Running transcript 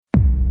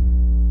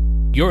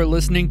You're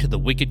listening to the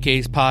Wicked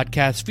Case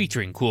podcast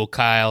featuring Cool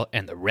Kyle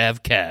and the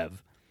Rev Kev.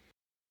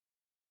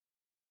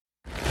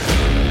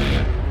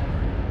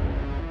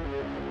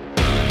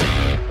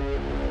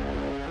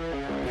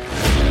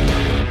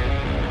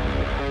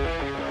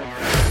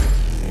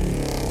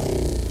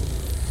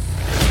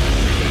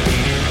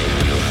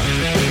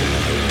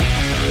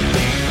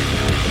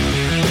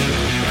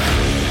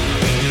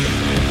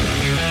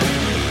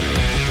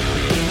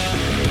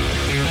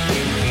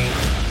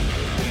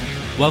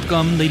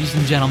 Welcome, ladies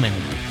and gentlemen,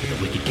 to the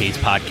Wicked Case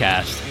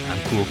podcast.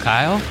 I'm Cool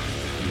Kyle,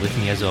 and with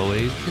me, as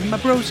always, is my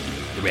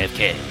broski, the Rev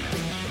Kev.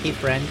 Hey,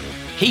 friend.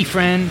 Hey,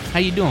 friend. How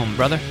you doing,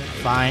 brother?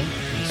 Fine.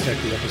 We start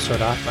the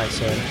episode off by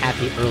saying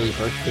happy early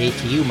birthday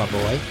to you, my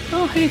boy.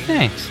 Oh, hey,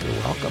 thanks. You're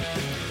welcome.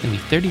 Gonna be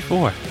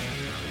 34.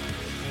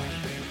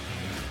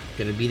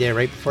 Gonna be there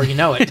right before you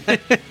know it.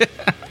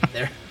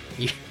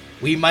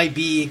 We might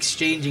be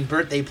exchanging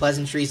birthday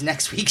pleasantries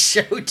next week's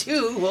show,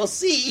 too. We'll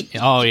see.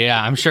 Oh,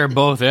 yeah. I'm sure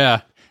both,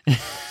 yeah.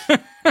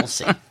 We'll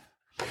see.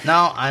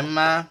 No,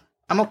 I'm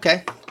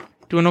okay.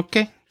 Doing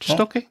okay?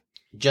 Okay?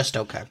 Just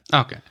okay.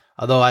 Okay.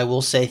 Although I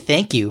will say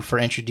thank you for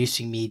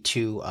introducing me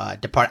to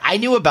DaParty. I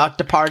knew about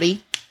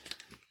DaParty,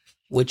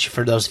 which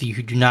for those of you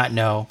who do not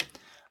know,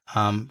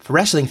 for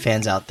wrestling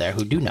fans out there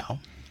who do know,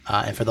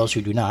 and for those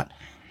who do not,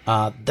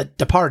 the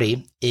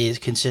DaParty is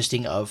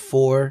consisting of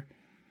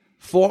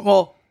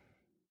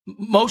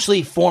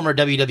mostly former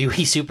WWE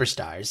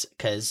superstars,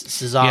 because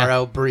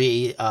Cesaro,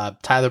 Bree,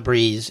 Tyler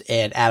Breeze,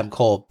 and Adam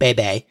Cole,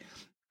 Bebe,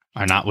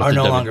 are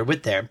no longer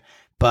with them.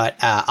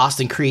 But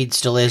Austin Creed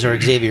still is,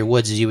 or Xavier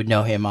Woods, as you would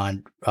know him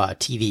on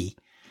TV.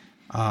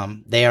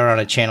 They are on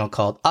a channel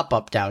called Up,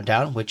 Up, Down,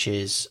 Down, which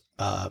is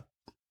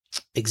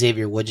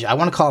Xavier Woods. I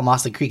want to call him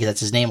Austin Creed because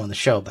that's his name on the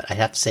show, but I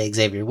have to say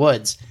Xavier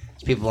Woods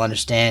so people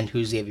understand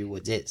who Xavier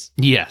Woods is.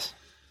 Yes.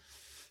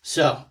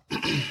 So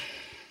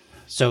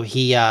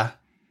he...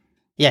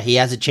 he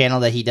has a channel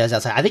that he does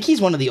outside. I think he's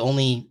one of the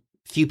only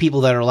few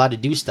people that are allowed to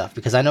do stuff,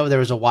 because I know there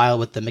was a while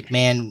with the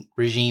McMahon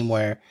regime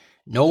where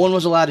no one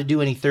was allowed to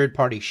do any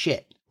third-party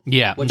shit.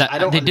 Yeah,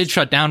 they did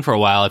shut down for a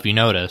while, if you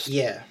noticed.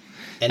 Yeah.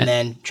 And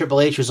then Triple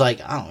H was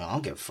like, I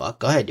don't give a fuck.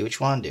 Go ahead, do what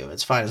you want to do.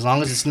 It's fine. As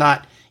long as it's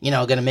not,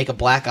 going to make a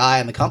black eye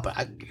on the company,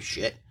 I don't give a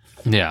shit.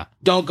 Yeah.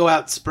 Don't go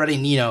out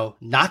spreading,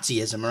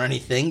 Nazism or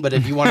anything, but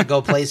if you want to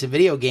go play some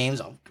video games,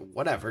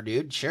 whatever,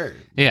 dude, sure.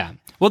 Yeah.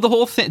 Well,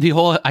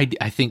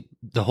 I think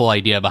the whole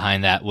idea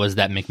behind that was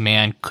that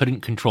McMahon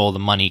couldn't control the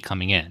money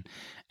coming in,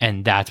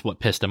 and that's what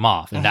pissed him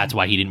off, and that's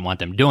why he didn't want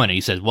them doing it.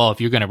 He says, well, if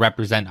you're going to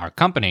represent our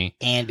company...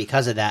 And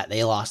because of that,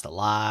 they lost a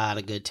lot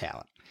of good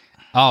talent.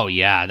 Oh,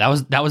 yeah.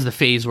 That was the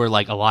phase where,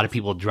 like, a lot of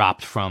people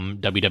dropped from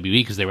WWE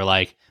because they were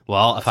like,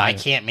 well, if I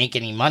can't make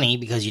any money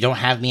because you don't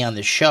have me on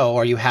the show,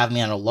 or you have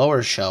me on a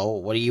lower show,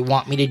 what do you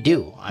want me to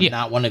do? I'm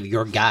not one of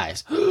your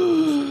guys.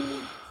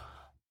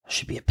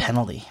 Should be a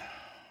penalty.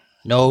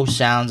 No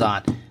sounds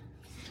on.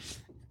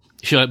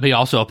 Should be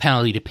also a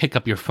penalty to pick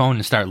up your phone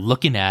and start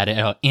looking at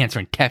it,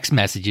 answering text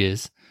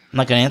messages. I'm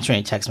not going to answer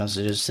any text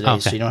messages today,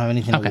 so you don't have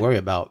anything to worry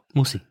about.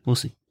 We'll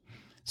see.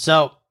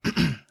 So,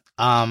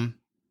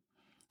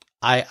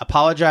 I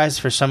apologize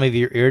for some of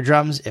your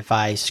eardrums if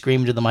I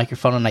scream to the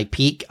microphone and I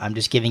peak. I'm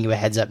just giving you a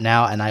heads up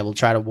now, and I will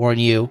try to warn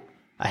you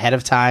ahead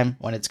of time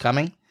when it's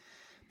coming.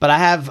 But I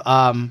have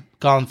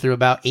gone through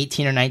about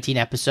 18 or 19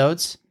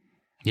 episodes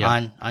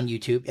on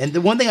YouTube. And the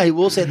one thing I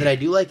will say that I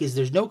do like is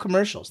there's no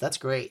commercials. That's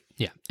great.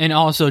 Yeah. And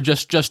also,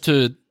 just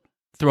to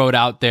throw it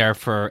out there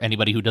for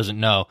anybody who doesn't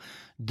know,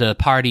 the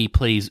party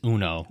plays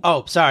Uno.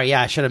 Oh, sorry.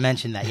 Yeah, I should have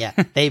mentioned that. Yeah,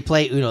 they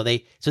play Uno.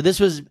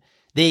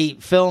 They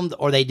filmed,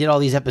 or they did all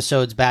these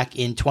episodes back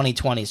in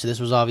 2020. So this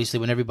was obviously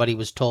when everybody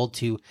was told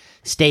to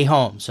stay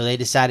home. So they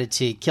decided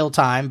to kill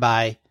time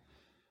by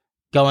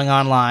going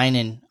online.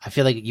 And I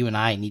feel like you and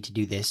I need to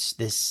do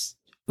this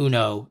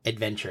Uno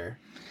adventure.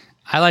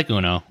 I like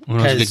Uno.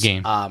 Uno's a good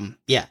game.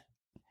 Yeah.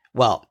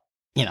 Well,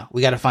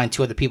 we got to find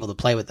two other people to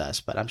play with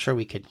us, but I'm sure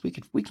we can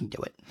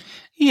do it.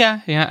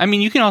 Yeah. I mean,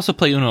 you can also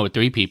play Uno with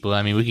 3 people.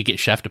 I mean, we could get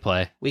Chef to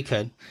play. We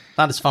could.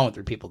 Not as fun with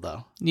 3 people,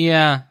 though.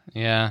 Yeah.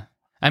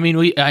 I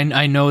mean,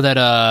 I know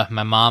that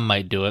my mom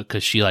might do it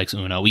because she likes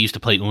Uno. We used to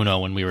play Uno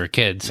when we were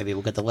kids. Maybe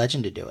we'll get the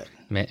legend to do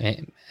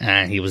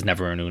it. He was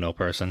never an Uno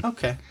person.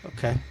 Okay.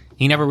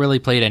 He never really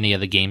played any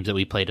of the games that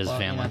we played as a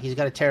family. He's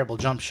got a terrible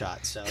jump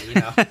shot, so,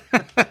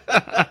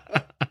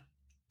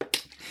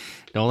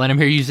 Don't let him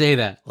hear you say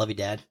that. Love you,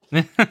 Dad.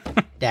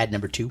 Dad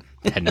number 2.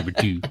 Dad number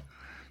 2.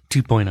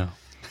 2.0.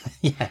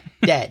 Yeah,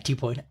 Dad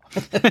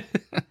 2.0.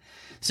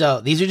 So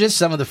these are just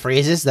some of the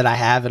phrases that I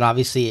have, and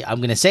obviously I'm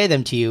going to say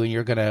them to you, and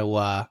you're going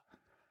to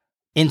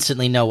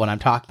instantly know what I'm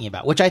talking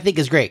about, which I think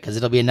is great, because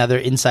it'll be another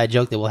inside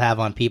joke that we'll have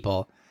on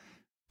people,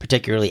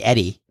 particularly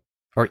Eddie,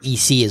 or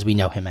EC as we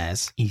know him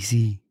as.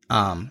 EC.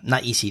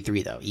 Not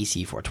EC3, though.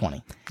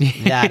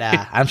 EC420.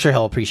 That I'm sure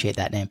he'll appreciate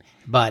that name.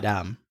 But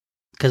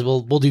because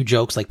we'll do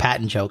jokes like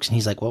Patton jokes, and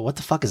he's like, well, what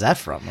the fuck is that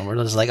from? And we're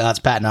just like, oh, it's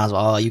Patton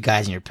Oswalt. Oh, you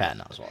guys and your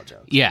Patton Oswalt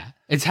jokes. Yeah.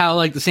 It's how,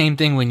 like, the same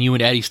thing when you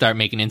and Eddie start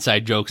making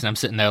inside jokes, and I'm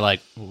sitting there like,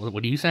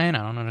 what are you saying? I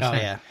don't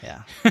understand. Oh,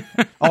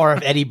 yeah. Or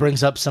if Eddie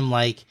brings up some,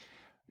 like,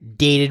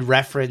 dated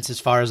reference as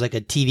far as like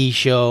a TV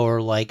show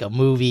or like a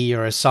movie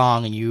or a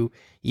song, and you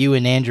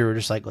and Andrew were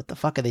just like, what the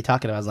fuck are they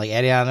talking about? I was like,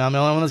 Eddie, I'm the only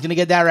one that's going to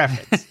get that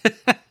reference.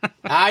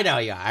 I know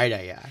you are.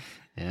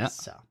 Yeah.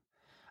 So,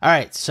 all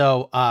right.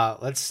 So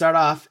let's start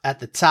off at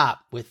the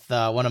top with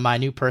one of my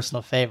new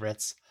personal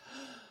favorites.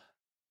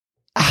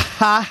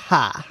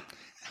 Ha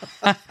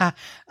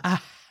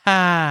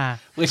ha.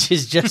 Which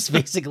is just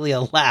basically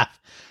a laugh.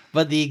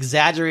 But the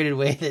exaggerated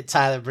way that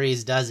Tyler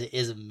Breeze does it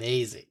is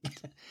amazing.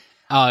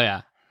 Oh,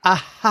 yeah.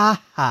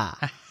 Ha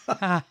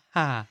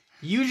ha.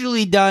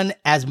 Usually done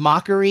as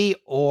mockery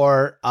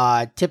or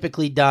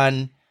typically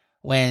done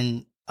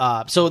when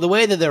so the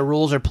way that their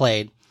rules are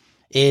played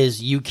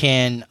is you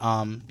can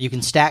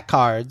stack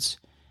cards.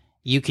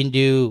 You can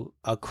do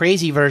a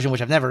crazy version,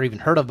 which I've never even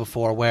heard of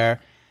before, where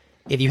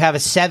if you have a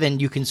 7,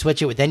 you can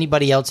switch it with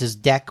anybody else's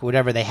deck,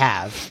 whatever they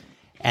have.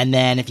 And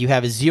then if you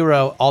have a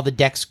 0, all the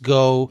decks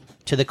go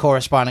to the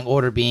corresponding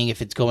order, being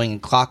if it's going in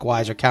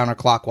clockwise or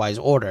counterclockwise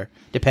order,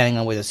 depending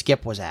on where the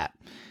skip was at.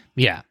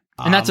 Yeah.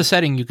 And that's a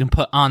setting you can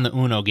put on the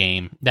Uno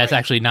game. That's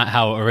actually not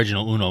how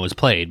original Uno was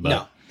played. But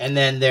no. And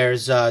then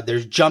there's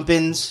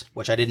jump-ins,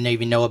 which I didn't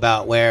even know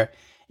about, where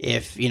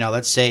if,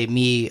 let's say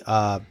me,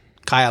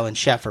 Kyle, and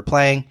Chef are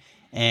playing,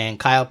 and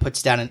Kyle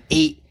puts down an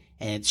 8,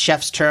 and it's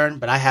Chef's turn,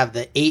 but I have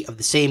the 8 of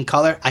the same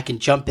color, I can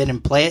jump in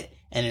and play it,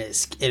 and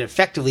it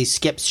effectively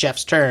skips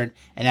Chef's turn,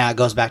 and now it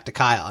goes back to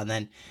Kyle. And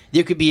then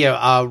there could be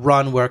a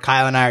run where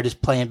Kyle and I are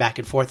just playing back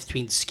and forth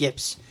between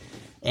skips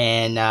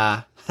and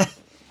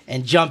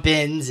and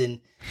jump-ins,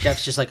 and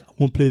Chef's just like, I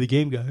won't play the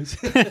game, guys.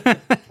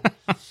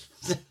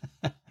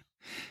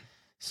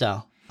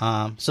 So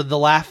the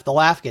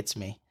laugh gets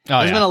me.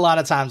 There's been a lot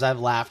of times I've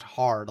laughed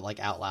hard,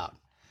 like out loud.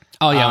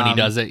 Oh, yeah, when he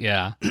does it,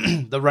 yeah.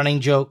 The running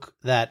joke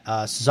that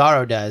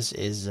Cesaro does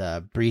is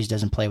Breeze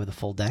doesn't play with a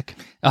full deck.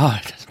 Oh,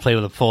 he doesn't play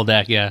with a full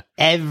deck, yeah.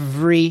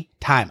 Every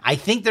time. I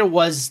think there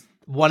was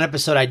one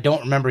episode I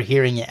don't remember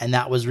hearing it, and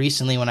that was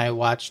recently when I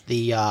watched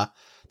the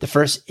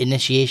first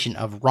initiation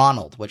of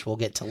Ronald, which we'll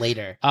get to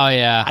later. Oh,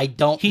 yeah.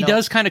 He know.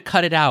 Does kind of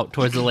cut it out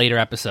towards the later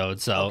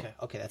episodes, so.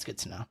 Okay, that's good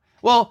to know.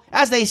 Well,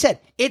 as they said,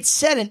 it's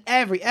said in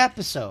every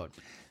episode.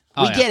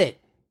 We get it.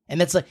 And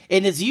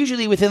it's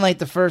usually within like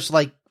the first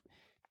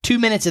 2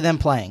 minutes of them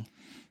playing.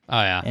 Oh,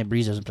 yeah. And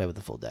Breeze doesn't play with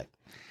the full deck.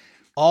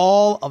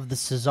 All of the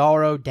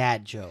Cesaro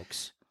dad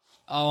jokes.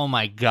 Oh,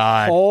 my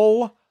God.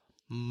 Oh,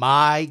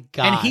 my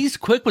God. And he's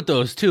quick with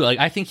those, too.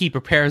 I think he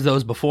prepares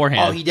those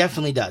beforehand. Oh, he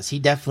definitely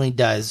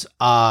does.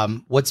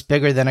 What's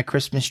bigger than a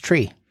Christmas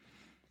tree?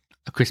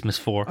 A Christmas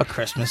 4. A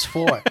Christmas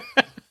 4.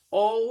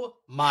 Oh,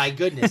 my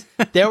goodness.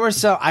 There were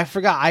some, I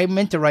forgot. I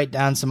meant to write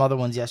down some other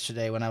ones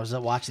yesterday when I was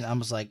watching. I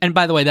was like. And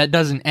by the way, that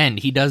doesn't end.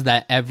 He does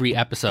that every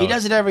episode. He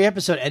does it every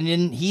episode. And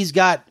then he's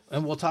got,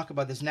 and we'll talk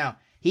about this now.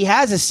 He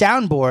has a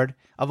soundboard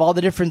of all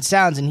the different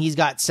sounds, and he's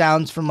got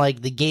sounds from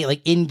the game,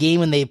 in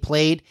game when they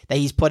played that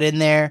he's put in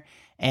there.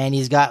 And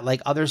he's got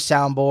other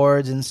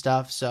soundboards and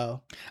stuff.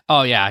 So.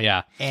 Oh,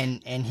 yeah.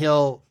 And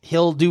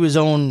he'll do his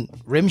own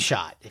rim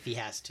shot if he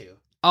has to.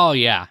 Oh,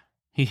 yeah.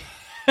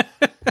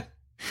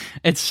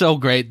 It's so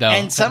great though.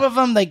 And some of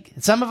them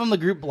the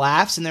group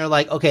laughs and they're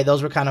like, okay,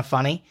 those were kind of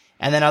funny.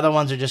 And then other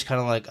ones are just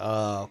kind of like,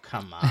 oh,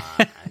 come on.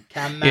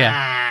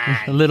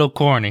 Yeah. A little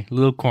corny.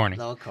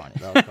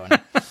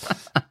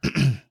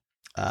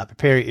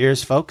 Prepare your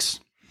ears, folks.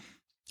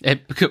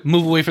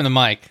 Move away from the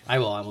mic. I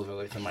will. I'll move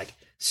away from the mic.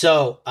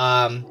 So,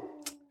 one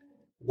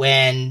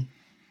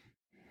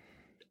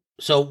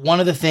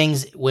of the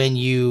things when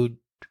you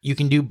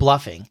can do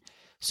bluffing.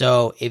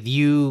 So if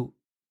you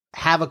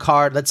have a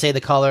card, let's say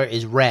the color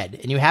is red,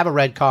 and you have a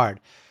red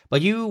card,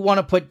 but you want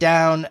to put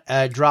down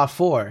a draw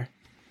 4,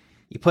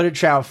 you put a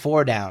draw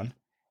 4 down,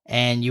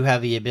 and you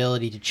have the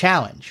ability to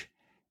challenge.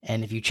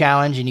 And if you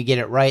challenge and you get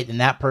it right, then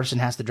that person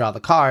has to draw the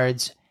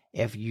cards.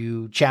 If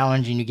you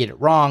challenge and you get it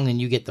wrong, then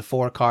you get the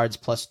 4 cards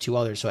plus 2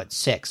 others, so it's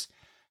 6.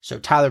 So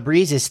Tyler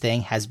Breeze's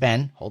thing has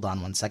been, hold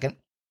on one second,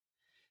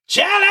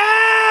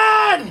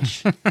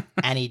 challenge!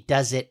 And he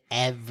does it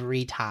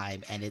every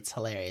time, and it's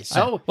hilarious.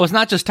 So, well, it's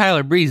not just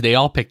Tyler Breeze. They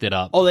all picked it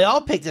up. Oh, they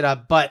all picked it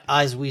up, but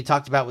as we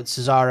talked about with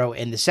Cesaro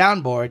and the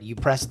soundboard, you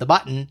press the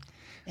button,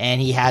 and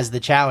he has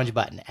the challenge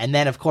button. And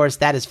then, of course,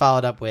 that is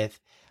followed up with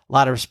a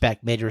lot of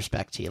respect, major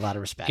respect to you, a lot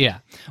of respect. Yeah.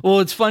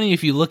 Well, it's funny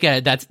if you look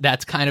at it,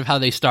 that's kind of how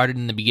they started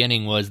in the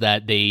beginning, was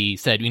that they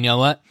said, you know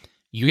what?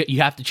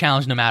 You have to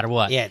challenge no matter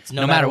what. Yeah, it's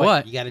no matter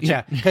what. You got to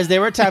challenge. Because there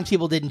were times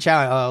people didn't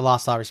challenge. Oh, I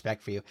lost all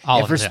respect for you.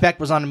 If respect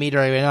was on the meter,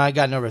 I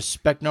got no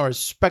respect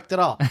at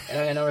all. I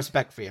got no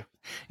respect for you.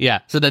 Yeah,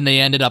 so then they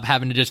ended up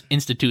having to just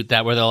institute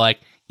that where they're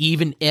like,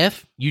 even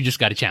if, you just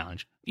got to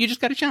challenge. You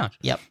just got to challenge.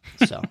 Yep.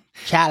 So,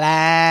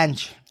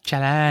 challenge.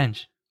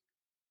 Challenge.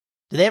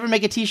 Did they ever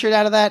make a t-shirt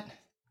out of that?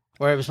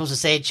 Where it was supposed to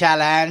say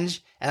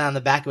challenge, and on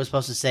the back it was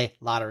supposed to say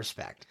lot of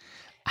respect.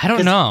 I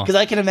don't know. Because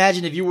I can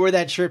imagine if you wore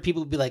that shirt,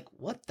 people would be like,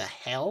 what the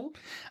hell?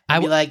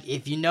 I'd be like,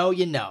 if you know,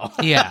 you know.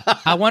 Yeah.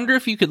 I wonder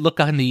if you could look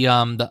on the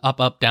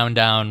up, down,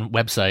 down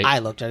website. I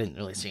looked. I didn't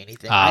really see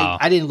anything. Oh.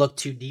 I didn't look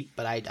too deep,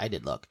 but I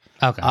did look.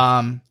 Okay.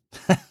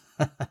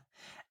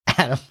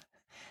 Adam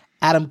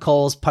Adam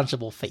Cole's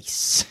punchable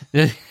face.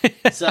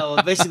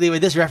 So basically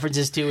what this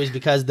references to is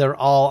because they're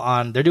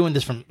doing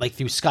this from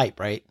through Skype,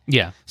 right?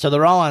 Yeah. So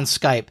they're all on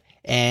Skype,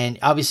 and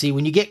obviously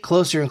when you get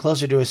closer and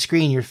closer to a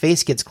screen, your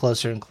face gets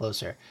closer and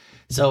closer.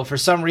 So for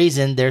some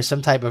reason, there's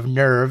some type of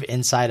nerve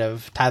inside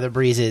of Tyler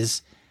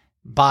Breeze's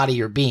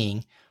body or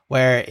being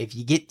where if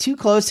you get too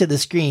close to the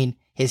screen,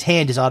 his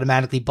hand just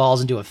automatically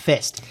balls into a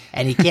fist,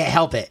 and he can't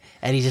help it.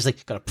 And he's just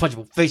like, got a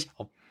punchable face.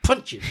 I'll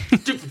punch you,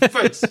 stupid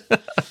face.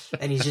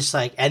 And he's just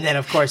like, and then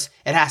of course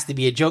it has to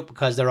be a joke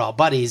because they're all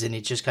buddies, and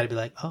it's just got to be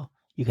like, oh,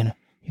 you're gonna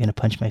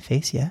punch my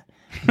face, yeah?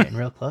 I'm getting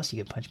real close.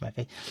 You can punch my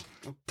face.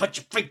 Punch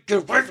your face.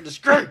 Get away from the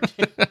screen.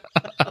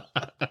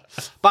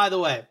 By the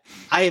way,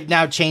 I have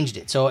now changed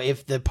it. So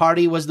if the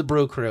party was the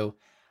Brew Crew,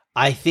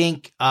 I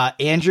think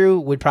Andrew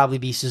would probably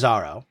be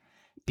Cesaro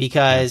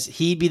because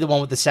he'd be the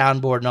one with the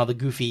soundboard and all the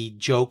goofy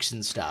jokes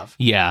and stuff.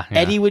 Yeah.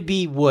 Eddie would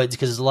be Woods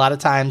because there's a lot of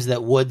times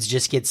that Woods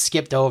just gets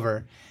skipped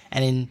over,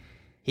 and then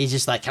he's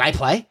just like, "Can I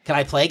play? Can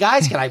I play,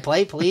 guys? Can I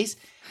play, please?"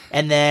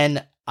 And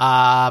then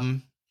I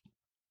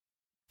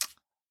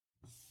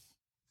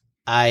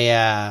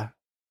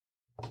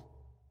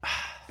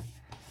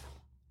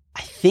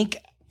think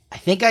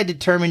I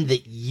determined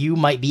that you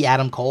might be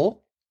Adam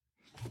Cole.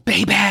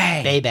 Baby.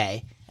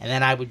 And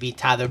then I would be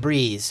Tyler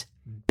Breeze.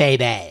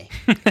 Baby.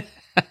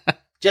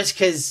 just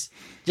because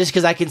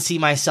I can see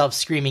myself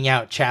screaming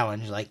out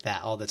challenge like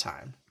that all the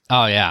time.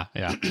 Oh, yeah.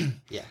 Yeah.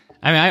 Yeah.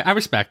 I mean, I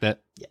respect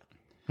it. Yeah.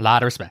 A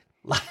lot of respect.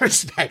 A lot of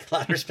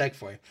respect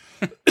for you.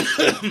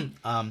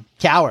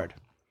 Coward.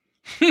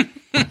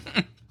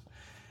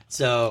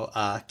 So,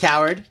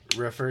 coward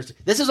refers to...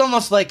 This is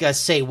almost like a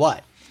say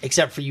what,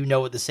 except for you know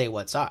what the say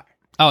whats are.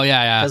 Oh,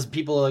 yeah. Because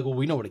people are like, well,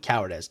 we know what a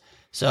coward is.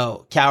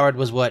 So, coward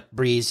was what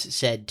Breeze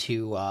said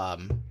to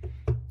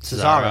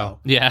Cesaro.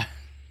 Yeah.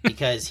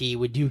 Because he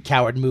would do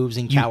coward moves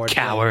and coward.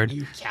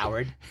 You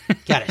coward.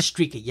 Got a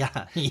streak of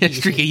yellow.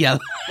 Streak of yellow.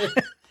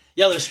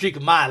 Yellow streak a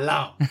mile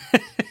long.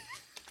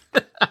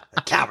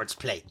 Cowards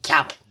play.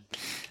 Coward.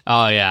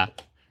 Oh, yeah.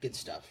 Good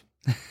stuff.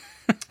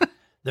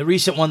 The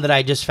recent one that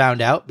I just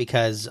found out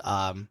because,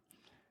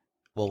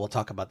 we'll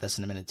talk about this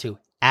in a minute too.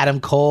 Adam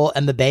Cole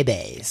and the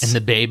Babies. And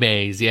the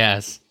Babies,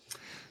 yes.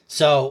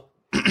 So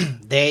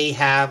they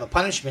have a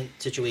punishment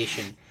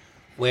situation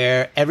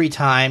where every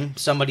time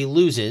somebody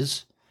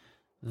loses,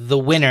 the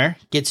winner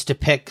gets to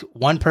pick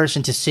one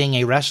person to sing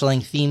a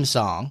wrestling theme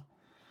song,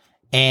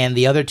 and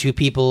the other two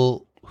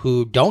people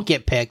who don't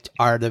get picked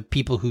are the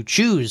people who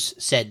choose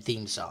said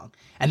theme song.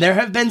 And there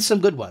have been some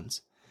good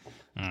ones.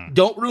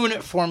 Don't ruin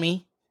it for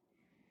me,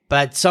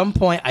 but at some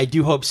point I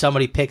do hope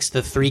somebody picks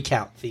the 3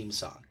 count theme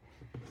song.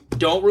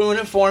 Don't ruin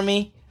it for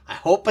me. I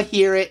hope I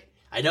hear it.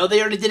 I know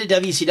they already did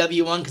a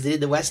WCW one because they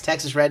did the West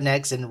Texas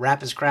Rednecks and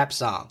Rap is Crap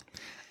song.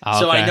 Okay.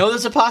 So I know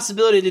there's a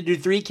possibility to do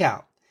 3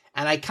 count.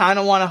 And I kind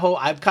of want to hope,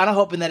 I'm kind of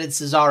hoping that it's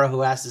Cesaro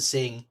who has to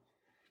sing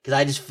because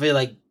I just feel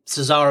like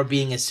Cesaro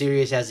being as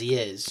serious as he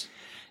is.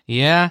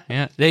 Yeah.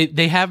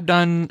 They have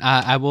done,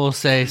 I will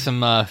say,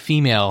 some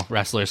female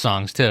wrestler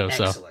songs too.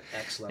 Excellent.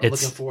 I'm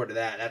looking forward to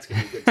that. That's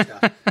going to be good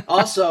stuff.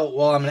 Also,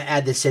 I'm going to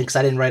add this in because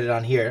I didn't write it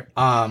on here.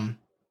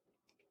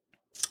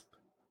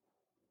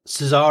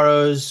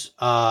 Cesaro's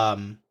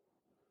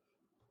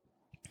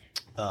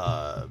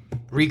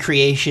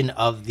recreation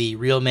of the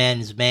Real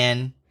Man's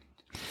Man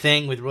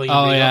thing with William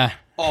Regal. Yeah.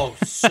 Oh,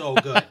 so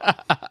good.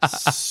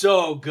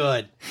 So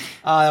good.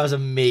 Oh, that was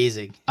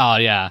amazing. Oh,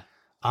 yeah.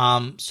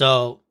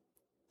 So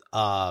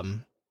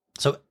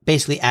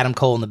basically Adam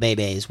Cole and the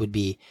Babies would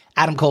be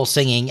Adam Cole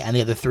singing and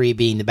the other 3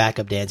 being the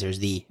backup dancers,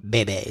 the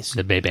Babies.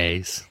 The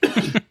Babies.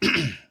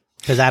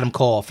 Because Adam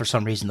Cole, for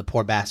some reason, the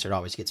poor bastard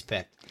always gets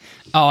picked.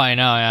 Oh, I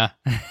know,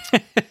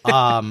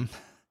 yeah.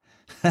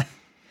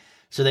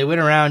 So they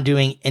went around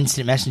doing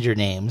instant messenger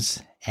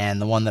names,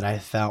 and the one that I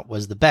felt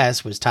was the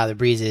best was Tyler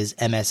Breeze's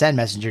MSN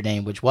messenger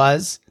name, which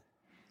was,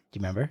 do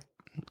you remember?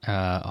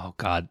 Oh,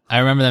 God. I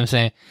remember them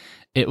saying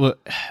it was...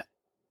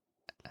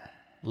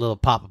 Lil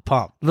Papa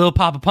Pump. Lil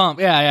Papa Pump,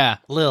 yeah.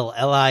 Lil,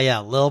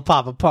 L-I-L, Lil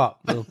Papa Pump.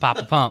 Lil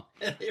Papa Pump.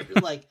 They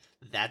were like,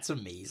 that's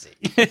amazing.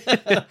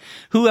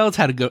 Who else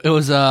had to go? It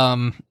was it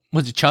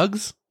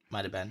Chugs?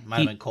 Might have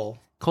been Cole.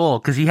 Cole,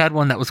 because he had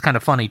one that was kind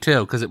of funny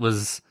too, because it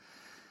was...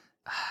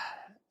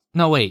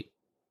 No, wait.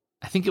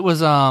 I think it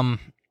was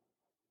Woods.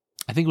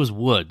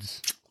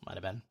 Might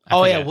have been.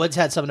 Oh, yeah, Woods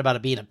had something about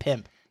it being a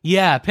pimp.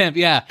 Yeah, pimp,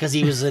 yeah. Because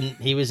he was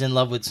in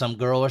love with some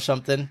girl or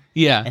something.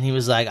 Yeah. And he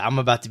was like, I'm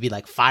about to be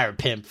like Fire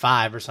Pimp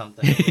 5 or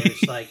something.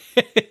 It's like,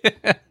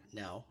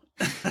 no.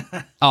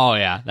 Oh,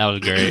 yeah, that was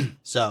great.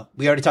 So,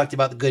 we already talked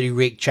about the Goody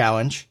Rig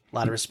Challenge. A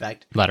lot of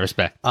respect.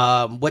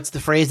 What's the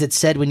phrase that's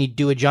said when you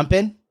do a jump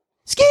in?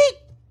 Skeet!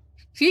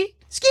 Skeet!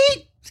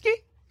 Skeet!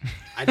 Skeet!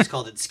 I just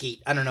called it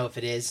skeet. I don't know if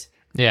it is.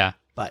 Yeah.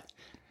 But.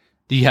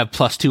 Do you have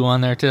 +2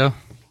 on there too?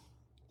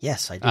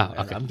 Yes, I do. Oh,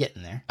 okay. I'm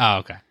getting there. Oh,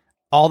 okay.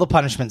 All the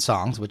punishment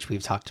songs, which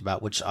we've talked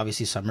about, which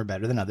obviously some are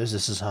better than others.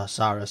 This is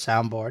Cesaro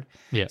soundboard.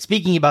 Yeah.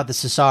 Speaking about the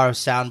Cesaro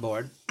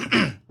soundboard,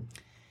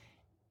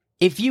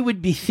 if you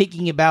would be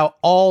thinking about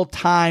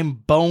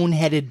all-time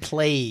boneheaded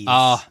plays.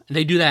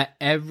 They do that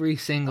every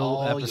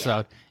single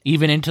episode,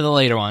 even into the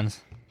later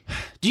ones.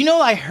 Do you know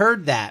I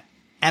heard that,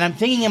 and I'm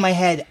thinking in my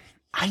head,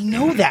 I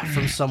know that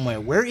from somewhere.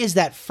 Where is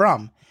that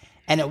from?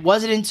 And it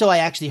wasn't until I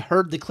actually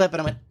heard the clip,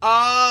 and I went,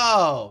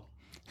 oh,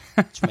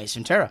 it's from Ace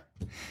Ventura.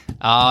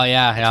 Oh,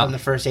 yeah. It's from the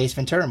first Ace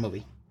Ventura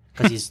movie,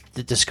 because he's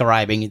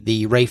describing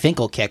the Ray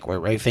Finkel kick where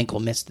Ray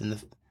Finkel missed in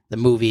the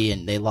movie,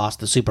 and they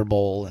lost the Super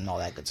Bowl and all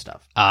that good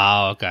stuff.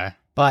 Oh, okay.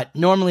 But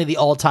normally the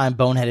all-time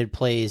boneheaded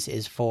plays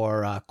is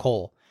for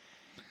Cole.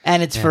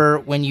 And it's for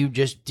when you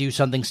just do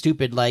something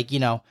stupid, like,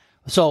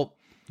 so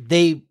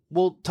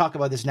we'll talk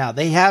about this now.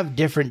 They have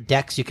different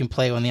decks you can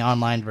play on the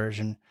online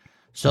version.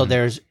 So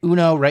there's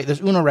Uno, right?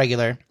 There's Uno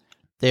regular.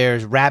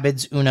 There's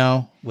Rabbids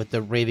Uno with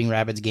the Raving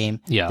Rabbids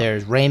game. Yeah.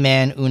 There's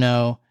Rayman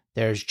Uno.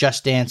 There's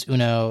Just Dance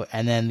Uno,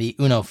 and then the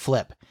Uno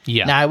Flip.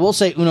 Yeah. Now I will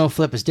say Uno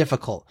Flip is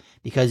difficult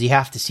because you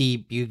have to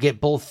see, you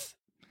get both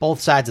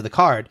sides of the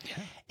card.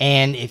 Yeah.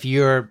 And if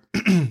you're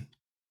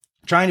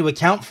trying to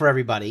account for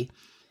everybody,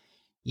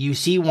 you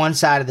see one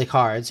side of the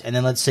cards, and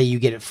then let's say you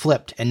get it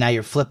flipped, and now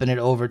you're flipping it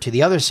over to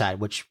the other side,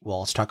 which, well,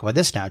 let's talk about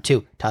this now,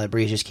 too. Tyler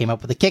Breeze just came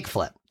up with a kick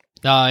flip.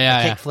 Oh,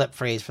 yeah, kick flip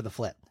phrase for the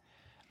flip.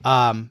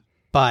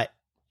 But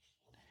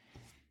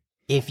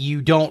if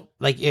you don't,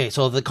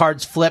 so the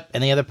cards flip,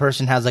 and the other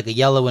person has, a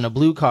yellow and a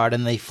blue card,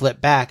 and they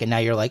flip back, and now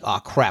you're like, oh,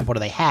 crap, what do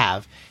they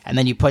have? And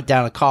then you put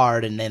down a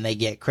card, and then they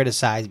get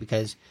criticized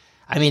because...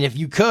 if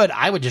you could,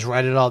 I would just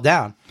write it all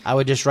down. I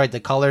would just write the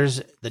colors,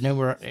 the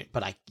number,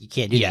 but you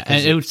can't do that. Yeah,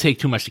 and it would take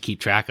too much to keep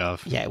track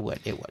of. Yeah, it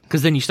would.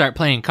 Because then you start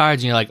playing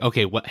cards, and you're like,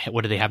 okay, what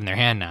do they have in their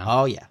hand now?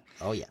 Oh, yeah.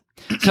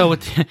 So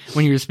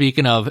when you were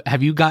speaking of,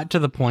 have you got to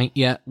the point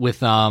yet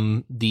with the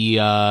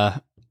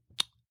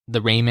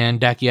Rayman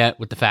deck yet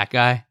with the fat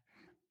guy?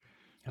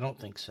 I don't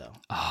think so.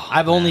 Oh,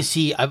 I've only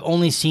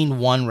seen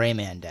one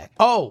Rayman deck.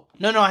 Oh,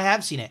 no, I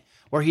have seen it.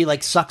 Where he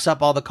sucks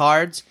up all the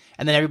cards,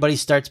 and then everybody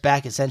starts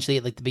back essentially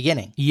at the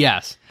beginning.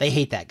 Yes, they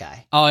hate that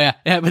guy. Oh yeah,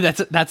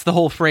 but that's the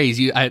whole phrase.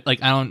 I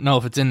don't know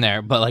if it's in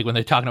there, but when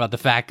they're talking about the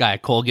fat guy,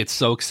 Cole gets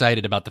so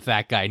excited about the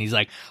fat guy, and he's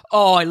like,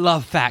 "Oh, I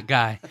love fat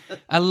guy.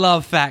 I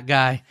love fat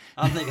guy."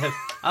 I don't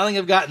think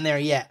I've gotten there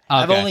yet. Okay.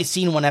 I've only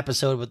seen one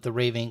episode with the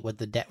Rayman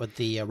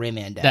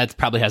deck. That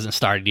probably hasn't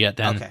started yet.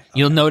 Then okay.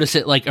 You'll notice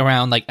it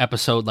around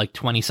episode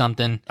 20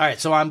 something. All right,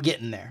 so I'm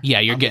getting there. Yeah,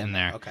 you're getting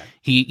there. Okay.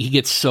 He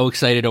gets so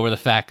excited over the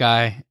fat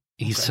guy.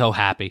 He's so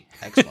happy.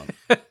 Excellent.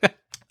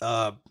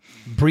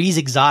 Breeze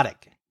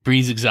Exotic.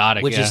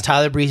 Which is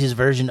Tyler Breeze's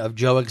version of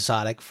Joe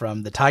Exotic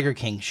from the Tiger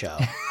King show.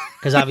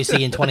 Because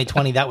obviously in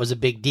 2020, that was a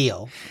big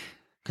deal.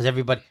 Because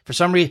everybody, for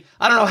some reason,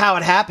 I don't know how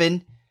it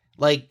happened.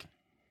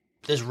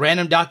 This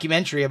random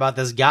documentary about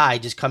this guy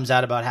just comes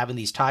out about having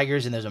these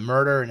tigers, and there's a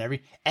murder, and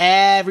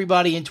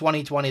everybody in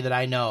 2020 that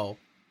I know.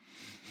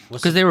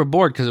 Because they were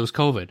bored because it was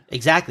COVID.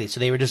 Exactly. So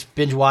they were just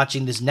binge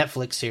watching this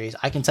Netflix series.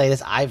 I can tell you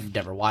this, I've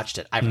never watched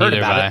it. I've heard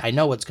about it. I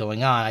know what's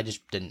going on. I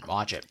just didn't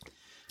watch it.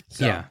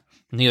 So. Yeah.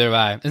 Neither have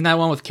I. Isn't that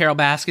one with Carol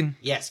Baskin?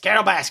 Yes,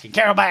 Carol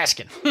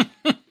Baskin.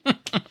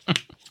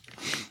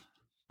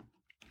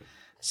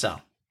 So,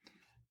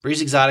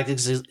 Breeze Exotic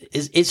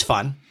is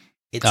fun.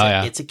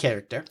 It's a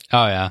character.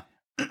 Oh, yeah.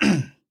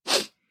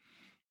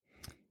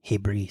 Hey,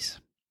 Breeze.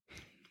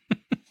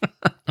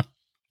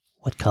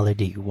 What color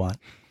do you want?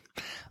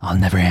 I'll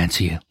never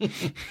answer you.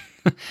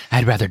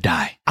 I'd rather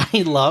die.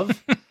 So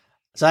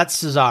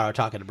that's Cesaro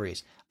talking to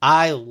Breeze.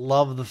 I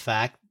love the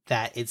fact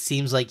that it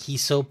seems like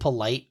he's so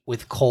polite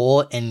with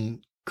Cole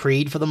and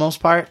Creed for the most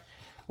part,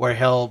 where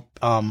he'll,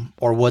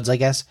 or Woods, I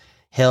guess,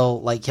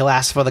 he'll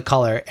ask for the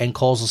color, and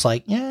Cole's just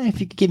like, yeah, if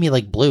you could give me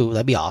blue,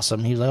 that'd be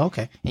awesome. He's like,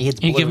 okay. And he hits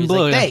blue. Give him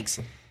blue, thanks.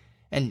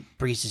 And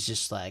Breeze is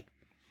just like,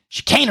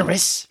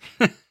 chicanerous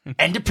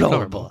and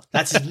deplorable.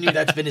 That's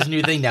been his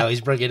new thing now. He's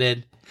bringing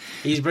in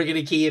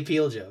key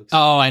appeal jokes.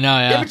 Oh, I know,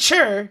 yeah.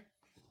 Immature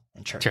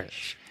and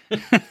church.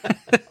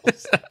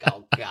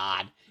 Oh,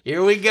 God.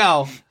 Here we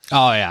go.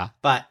 Oh, yeah.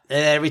 But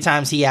every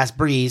time he asks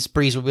Breeze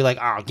will be like,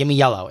 oh, give me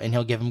yellow, and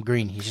he'll give him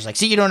green. He's just like,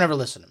 see, you don't ever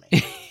listen to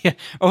me. Yeah.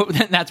 Oh,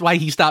 that's why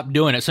he stopped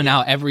doing it. So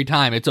now every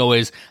time it's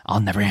always, I'll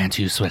never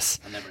answer you, Swiss.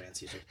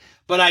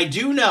 But I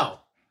do know.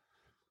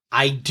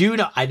 I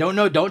don't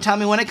know. Don't tell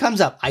me when it comes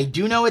up. I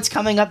do know it's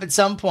coming up at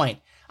some point.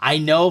 I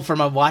know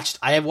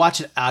I have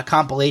watched a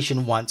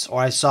compilation once,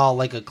 or I saw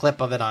a clip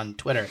of it on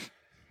Twitter,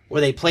 where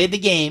they played the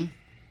game.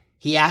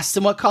 He asked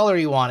him what color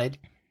he wanted.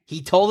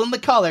 He told him the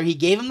color. He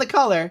gave him the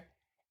color,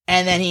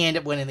 and then he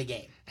ended up winning the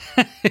game.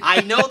 I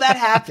know that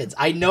happens.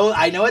 I know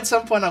at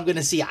some point I'm going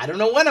to see it. I don't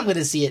know when I'm going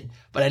to see it,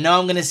 but I know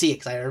I'm going to see it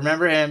because I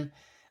remember him,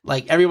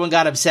 everyone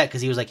got upset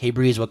because he was like, hey,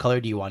 Breeze, what color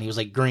do you want? He was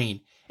like,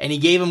 green. And he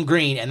gave him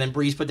green, and then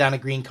Breeze put down a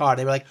green card.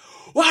 They were like,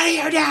 what are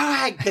you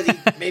doing?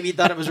 Because maybe he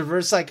thought it was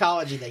reverse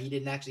psychology that he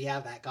didn't actually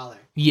have that color.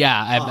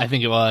 Yeah, I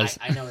think it was.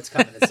 I know it's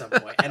coming at some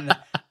point. And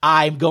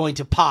I'm going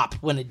to pop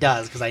when it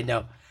does, because I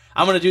know.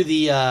 I'm going to do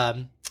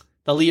the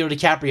Leo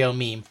DiCaprio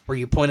meme where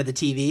you point at the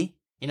TV.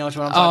 You know what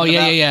I'm talking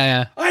about?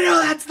 Yeah. I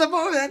know, that's the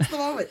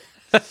moment.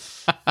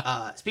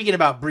 Speaking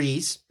about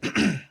Breeze,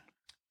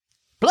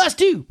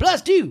 +2,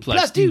 +2,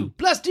 +2,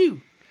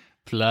 +2.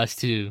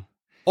 +2.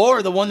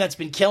 Or the one that's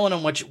been killing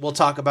him, which we'll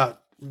talk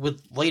about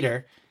with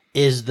later,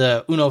 is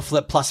the Uno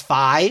flip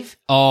 +5.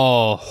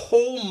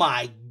 Oh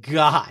my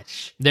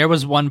gosh. There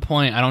was one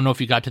point, I don't know if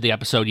you got to the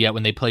episode yet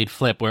when they played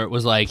flip where it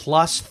was like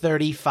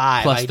 +35.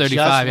 I just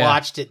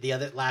watched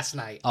it last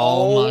night.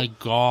 Oh my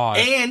god.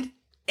 And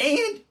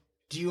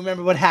do you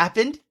remember what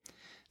happened?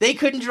 They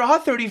couldn't draw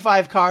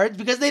 35 cards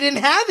because they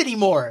didn't have any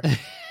more.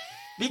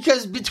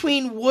 Because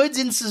between Woods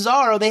and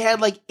Cesaro, they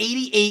had like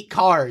 88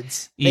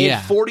 cards. They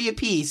had 40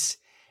 apiece.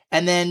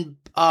 And then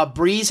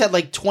Breeze had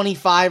like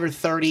 25 or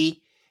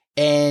 30.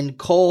 And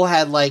Cole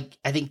had like,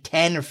 I think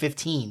 10 or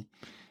 15.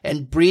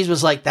 And Breeze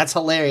was like, that's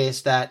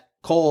hilarious that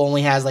Cole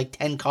only has like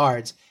 10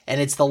 cards.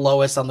 And it's the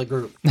lowest on the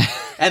group.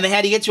 And they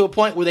had to get to a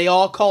point where they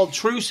all called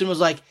truce and was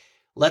like,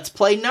 let's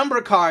play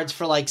number cards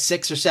for like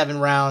 6 or 7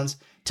 rounds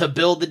to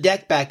build the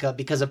deck back up.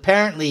 Because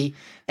apparently,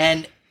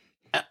 and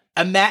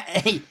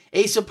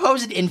a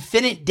supposed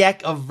infinite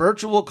deck of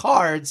virtual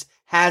cards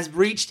has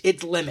reached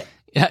its limit.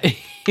 Yeah,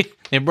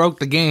 they broke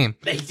the game.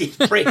 They did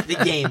break the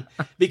game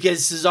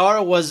because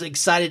Cesaro was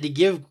excited to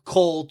give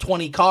Cole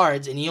 20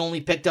 cards and he only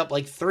picked up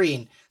like 3.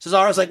 And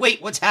Cesaro's like,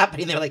 wait, what's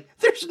happening? They're like,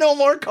 there's no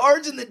more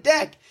cards in the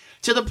deck.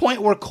 To the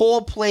point where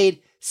Cole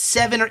played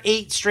 7 or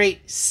 8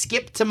 straight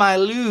skip to my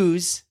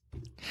lose.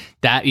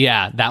 That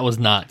was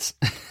nuts.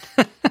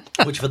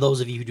 Which for those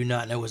of you who do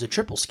not know was a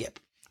triple skip.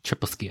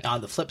 Triple skip.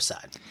 On the flip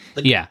side.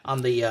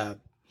 On the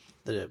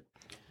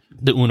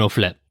Uno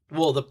flip.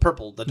 Well, the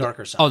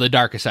darker side. Oh, the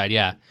darker side,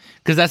 yeah.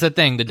 Because that's the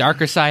thing. The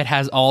darker side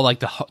has all like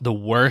the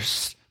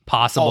worst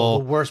possible. Oh,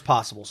 the worst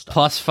possible stuff.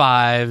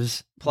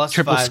 +5s,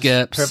 triple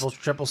skips,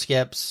 triple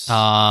skips.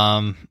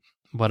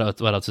 What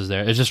else is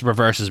there? It's just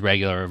reverses,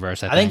 regular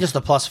reverse. I think just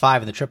the +5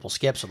 and the triple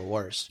skips are the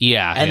worst.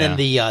 Yeah, and then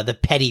the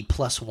petty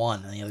 +1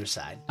 on the other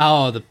side.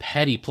 Oh, the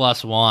petty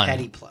 +1.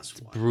 Petty +1. It's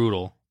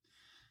brutal.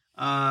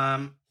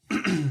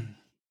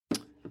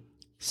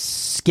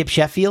 Skip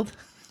Sheffield.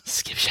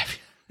 Skip Sheffield.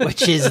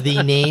 Which is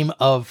the name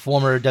of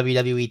former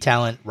WWE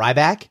talent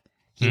Ryback.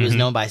 He was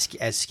known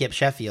as Skip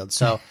Sheffield.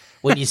 So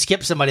when you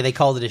skip somebody, they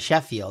called it a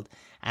Sheffield.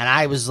 And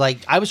I was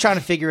trying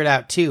to figure it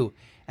out too.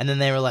 And then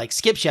they were like,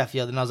 Skip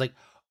Sheffield. And I was like,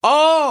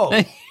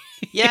 oh,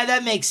 yeah,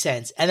 that makes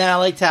sense. And then I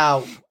liked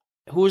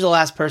who was the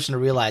last person to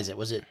realize it?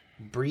 Was it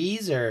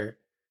Breeze or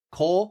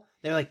Cole?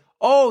 They were like,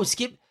 oh,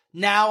 Skip.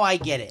 Now I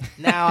get it.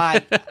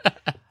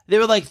 They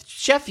were like,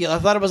 Sheffield. I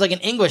thought it was like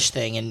an English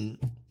thing. And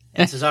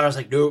Cesaro's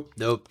like,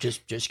 nope,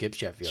 just skip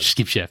Sheffield.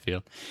 Skip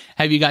Sheffield.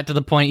 Have you got to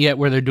the point yet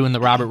where they're doing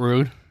the Robert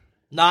Roode?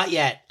 Not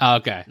yet. Oh,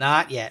 okay.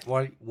 Not yet.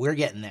 We're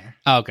getting there.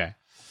 Oh, okay.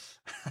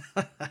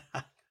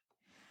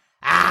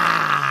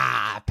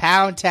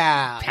 Pound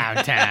Town.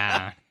 Pound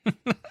Town.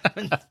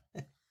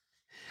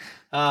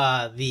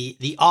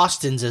 The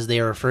Austins, as they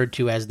are referred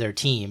to as their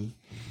team,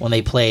 when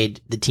they played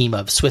the team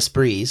of Swiss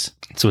Breeze.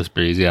 Swiss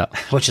Breeze, yeah.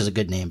 Which is a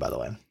good name, by the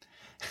way.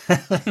 We're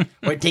going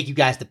to take you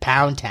guys to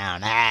Pound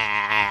Town.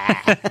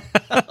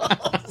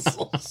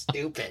 So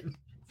stupid.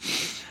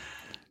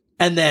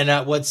 And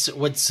then what's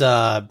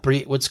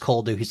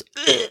Cole do? He's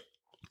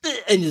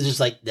and he's just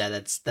like, yeah,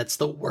 that's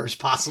the worst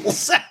possible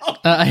sound.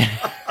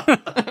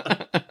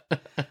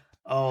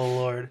 Oh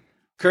Lord.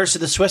 Curse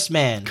of the Swiss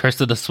Man. Curse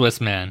of the Swiss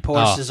Man. Poor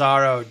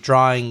Cesaro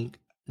drawing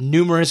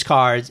numerous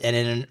cards, and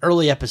in an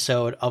early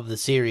episode of the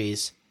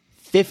series,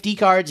 50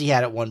 cards he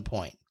had at one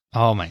point.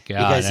 Oh my god!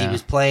 Because he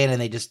was playing,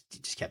 and they just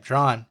kept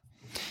drawing.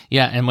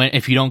 Yeah, and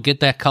if you don't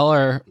get that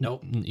color,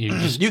 nope.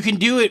 You can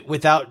do it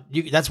without.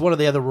 That's one of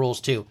the other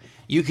rules too.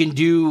 You can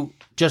do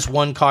just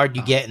one card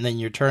you get, and then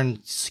your turn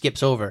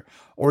skips over,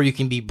 or you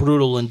can be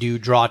brutal and do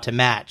draw to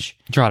match.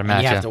 Draw to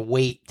match. You have to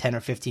wait 10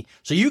 or 15.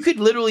 So you could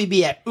literally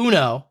be at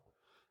Uno,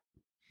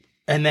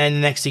 and then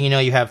the next thing you know,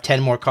 you have 10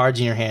 more cards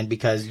in your hand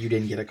because you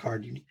didn't get a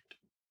card you need.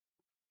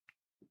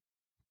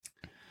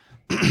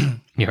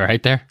 You're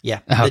right there?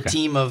 Yeah. Okay. The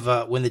team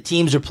of, when the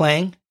teams are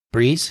playing,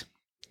 Breeze,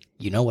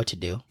 you know what to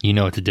do. You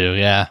know what to do,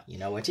 yeah. You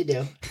know what to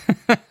do.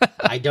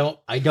 I don't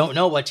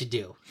know what to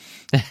do.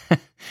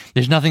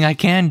 There's nothing I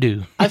can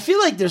do. I feel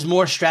like there's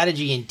more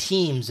strategy in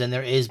teams than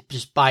there is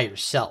just by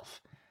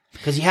yourself.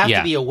 Because you have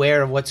to be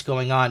aware of what's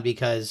going on,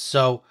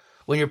 so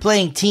when you're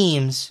playing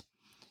teams,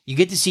 you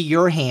get to see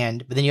your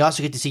hand, but then you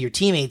also get to see your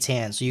teammates'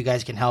 hands so you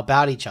guys can help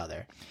out each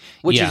other,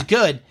 which is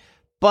good.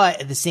 But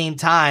at the same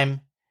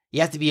time, you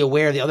have to be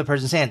aware of the other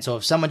person's hand. So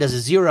if someone does a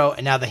 0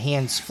 and now the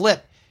hands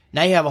flip,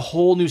 now you have a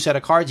whole new set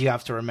of cards you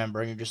have to remember,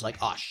 and you're just like,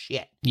 oh,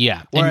 shit.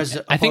 Yeah. Whereas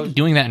I think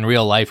doing that in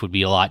real life would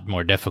be a lot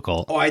more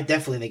difficult. Oh, I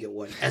definitely think it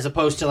would. As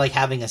opposed to like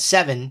having a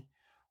 7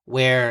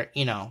 where,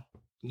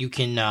 you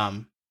can...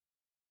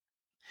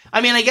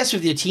 I guess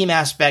with the team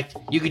aspect,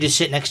 you could just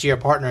sit next to your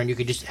partner and you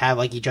could just have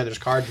like each other's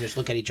cards and just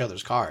look at each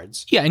other's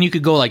cards. Yeah, and you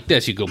could go like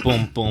this. You go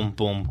boom, boom,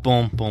 boom,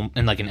 boom, boom,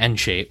 in like an N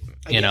shape,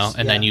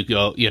 and then you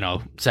go,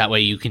 so that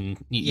way you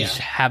can just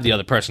have the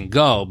other person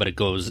go, but it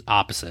goes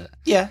opposite.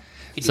 Yeah.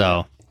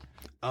 So...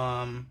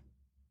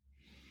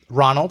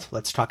 Ronald.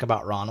 Let's talk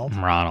about Ronald.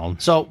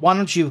 Ronald. So why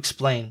don't you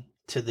explain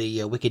to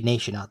the Wicked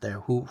Nation out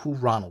there who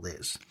Ronald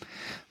is.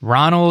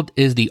 Ronald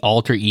is the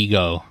alter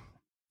ego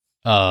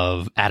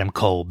of Adam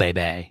Cole,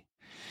 baby.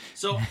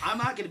 So I'm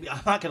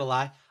not gonna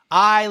lie.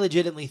 I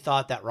legitimately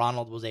thought that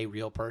Ronald was a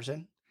real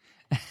person,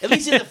 at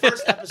least in the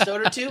first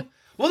episode or two.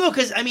 Well, no,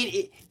 because I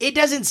mean, it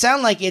doesn't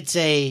sound like it's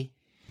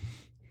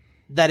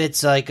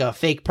like a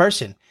fake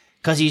person.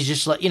 Because he's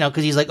just like,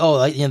 because he's like,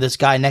 oh, this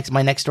guy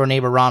my next door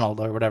neighbor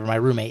Ronald or whatever, my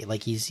roommate,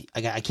 like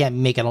I can't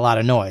be making a lot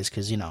of noise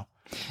because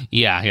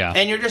Yeah.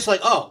 And you're just like,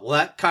 oh, well,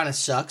 that kind of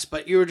sucks.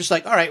 But you were just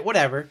like, all right,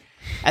 whatever.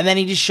 And then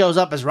he just shows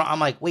up as I'm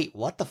like, wait,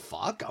 what the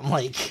fuck? I'm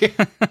like,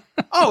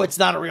 oh, it's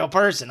not a real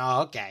person.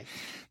 Oh, okay.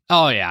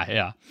 Oh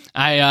yeah.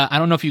 I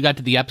don't know if you got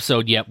to the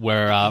episode yet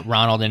where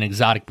Ronald and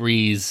Exotic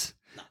Breeze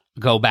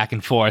go back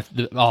and forth.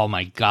 Oh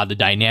my god, the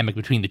dynamic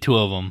between the two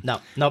of them.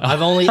 No.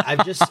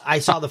 I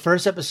saw the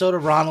first episode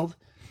of Ronald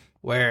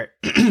where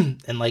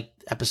in like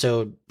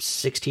episode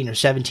 16 or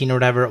 17 or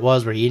whatever it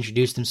was, where he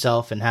introduced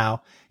himself and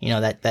how,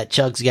 that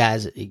Chugs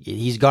guy's,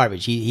 he's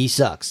garbage. He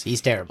sucks. He's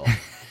terrible.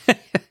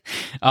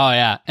 Oh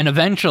yeah. And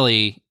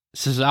eventually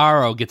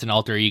Cesaro gets an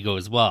alter ego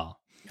as well.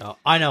 Oh,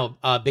 I know.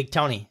 Big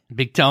Tony.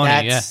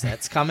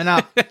 That's coming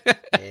up.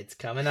 It's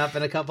coming up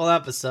in a couple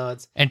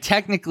episodes. And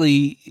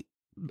technically,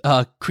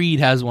 Creed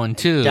has one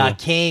too. The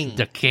King.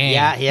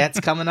 Yeah, it's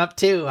coming up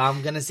too.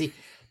 I'm gonna see.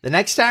 The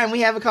next time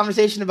we have a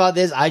conversation about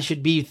this, I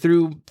should be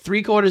through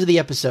 3/4 of the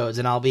episodes,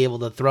 and I'll be able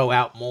to throw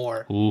out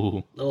more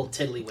little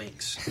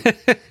tiddlywinks.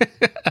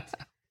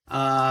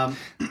 I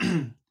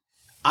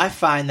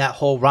find that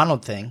whole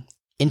Ronald thing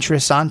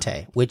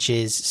interesante, which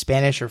is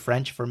Spanish or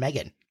French for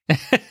Megan.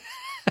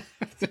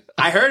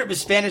 I heard it was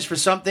Spanish for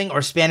something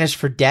or Spanish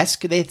for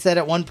desk, they said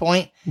at one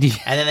point. Yeah.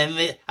 And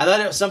then I thought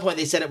at some point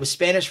they said it was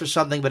Spanish for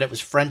something, but it was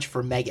French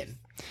for Megan.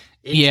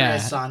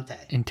 Interessante.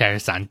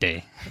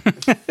 Interessante.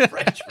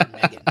 French for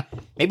Megan.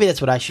 Maybe that's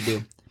what I should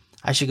do.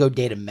 I should go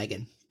date a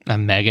Megan. A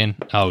Megan?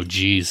 Oh,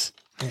 geez.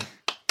 Yeah.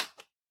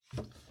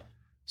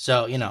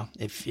 So,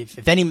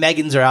 if any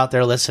Megans are out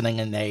there listening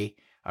and they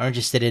are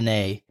interested in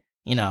a,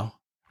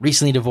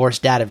 recently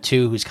divorced dad of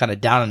 2 who's kind of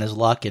down on his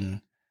luck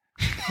and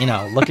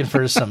looking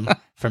for some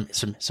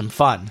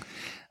fun.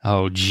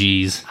 Oh,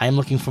 geez. I am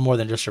looking for more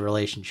than just a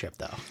relationship,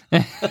 though.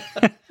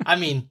 I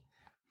mean,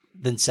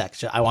 than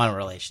sex. I want a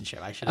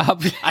relationship. I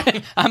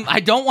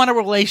don't want a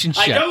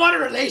relationship. I don't want a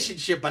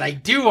relationship, but I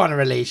do want a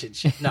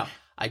relationship. No,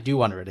 I do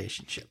want a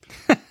relationship.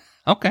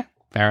 Okay,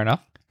 fair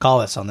enough. Call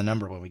us on the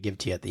number when we give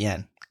to you at the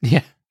end.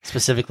 Yeah.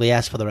 Specifically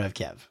ask for the Rev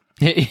Kev.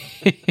 Yeah.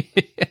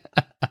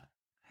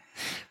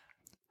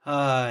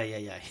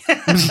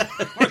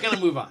 We're going to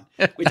move on.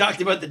 We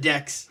talked about the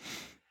decks.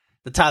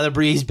 The Tyler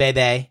Breeze,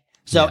 baby.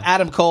 So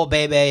Adam Cole,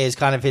 baby, is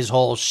kind of his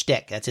whole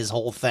shtick. That's his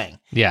whole thing.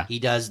 Yeah. He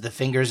does the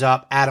fingers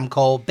up. Adam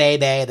Cole,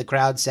 baby. The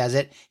crowd says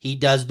it. He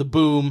does the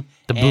boom.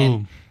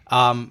 Boom.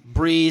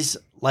 Breeze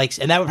likes,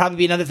 and that would probably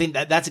be another thing.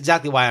 That's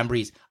exactly why I'm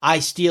Breeze. I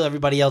steal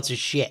everybody else's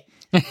shit.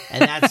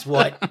 And that's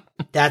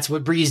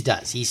what Breeze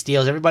does. He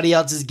steals everybody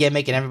else's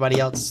gimmick and everybody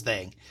else's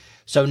thing.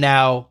 So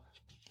now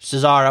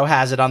Cesaro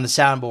has it on the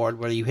soundboard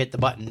where you hit the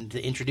button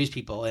to introduce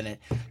people in it.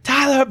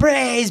 Tyler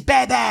Breeze,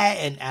 baby!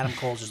 And Adam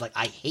Cole's just like,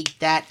 I hate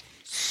that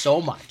so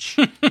much.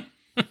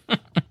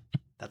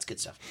 That's good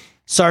stuff.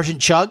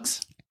 Sergeant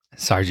Chugs.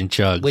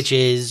 Which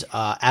is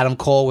Adam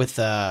Cole with,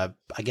 I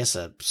guess,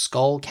 a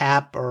skull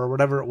cap or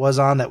whatever it was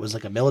on that was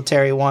like a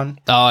military one.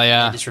 Oh,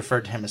 yeah. I just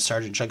referred to him as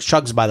Sergeant Chugs.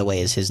 Chugs, by the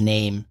way, is his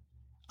name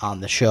on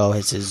the show.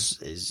 It's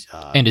his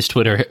and his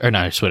Twitter, or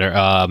not his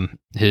Twitter,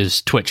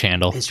 his Twitch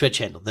handle. His Twitch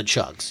handle, the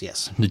Chugs,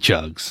 yes. The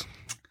Chugs.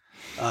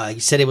 He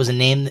said it was a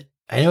name that,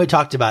 I know he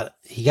talked about,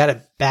 he got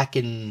it back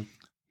in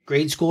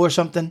grade school or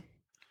something.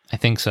 I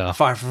think so.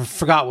 I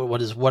forgot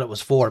what it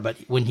was for, but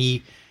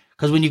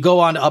because when you go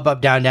on to Up,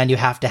 Up, Down, Down, you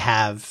have to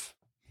have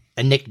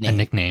a nickname. A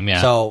nickname,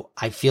 yeah. So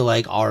I feel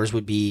like ours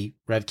would be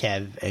Rev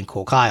Kev and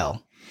Cool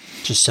Kyle.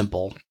 Just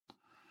simple.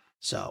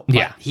 So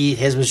yeah,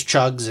 his was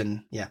Chugs,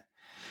 and yeah.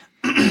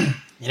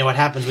 You know what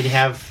happens when you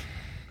have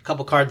a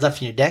couple cards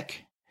left in your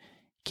deck?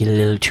 Get a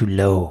little too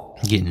low.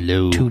 Getting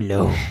low. Too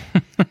low.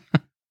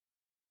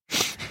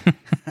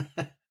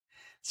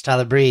 It's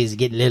Tyler Breeze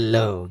getting a little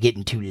low,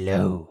 getting too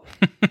low.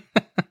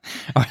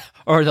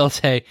 or they'll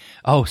say,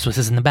 "Oh, Swiss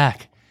is in the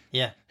back."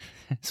 Yeah.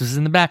 Swiss is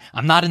in the back.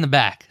 I'm not in the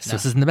back.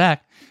 Swiss is in the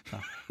back. No.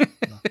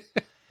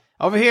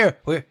 Over here.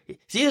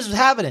 See, this was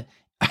happening.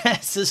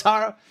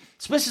 Cesaro,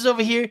 Swiss is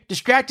over here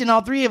distracting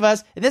all 3 of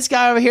us, and this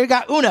guy over here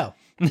got Uno.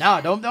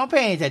 No, don't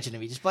pay any attention to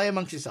me. Just play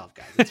amongst yourself,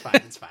 guys. It's fine.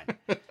 It's fine.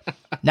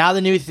 Now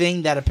the new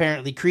thing that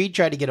apparently Creed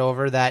tried to get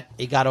over, that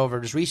it got over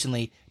just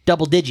recently,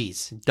 double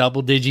digis.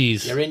 Double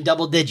digis. You're in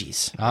double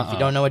digis. If you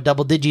don't know what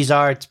double digis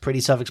are, it's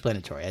pretty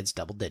self-explanatory. It's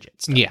double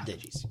digits. Double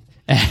digis.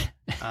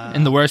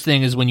 And the worst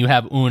thing is when you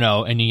have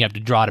Uno and you have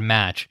to draw to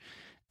match,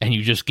 and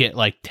you just get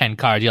like 10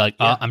 cards. You're like,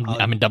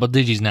 I'm in double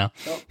digis now.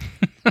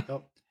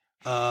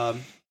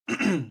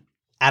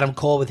 Adam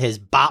Cole with his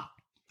bop.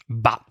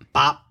 Bop.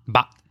 Bop.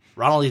 Bop.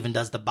 Ronald even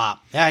does the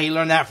bop. Yeah, he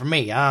learned that from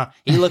me.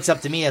 He looks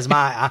up to me as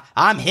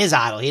I'm his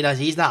idol.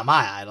 He's not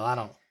my idol. I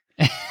don't.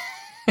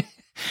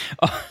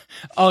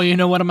 Oh, you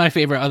know, one of my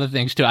favorite other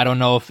things too. I don't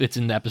know if it's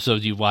in the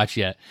episodes you've watched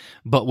yet,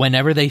 but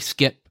whenever they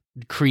skip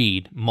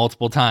Creed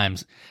multiple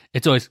times,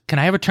 it's always, "Can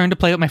I have a turn to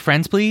play with my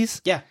friends,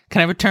 please?" Yeah. "Can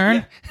I have a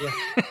turn?" Yeah.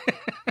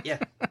 Yeah.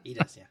 He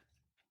does.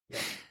 Yeah.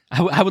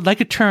 I would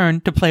like a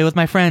turn to play with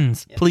my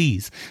friends,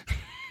 please.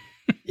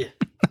 Yeah.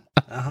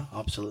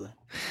 Absolutely.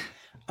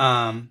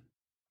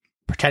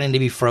 Pretending to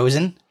be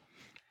frozen.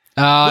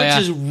 Which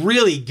is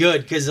really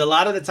good because a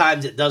lot of the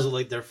times it does look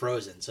like they're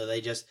frozen. So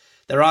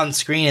they're on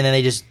screen and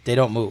then they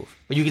don't move.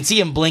 But you can see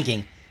them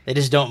blinking. They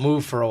just don't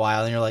move for a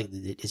while. And you're like,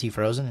 is he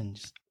frozen? And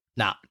just,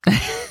 nah.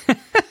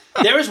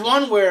 There was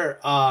one where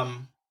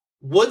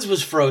Woods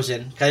was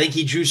frozen. I think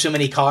he drew so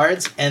many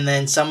cards and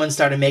then someone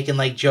started making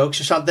like jokes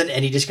or something.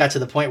 And he just got to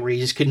the point where he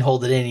just couldn't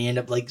hold it in. And he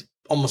ended up like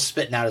almost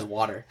spitting out his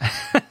water.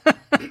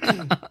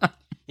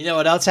 You know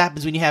what else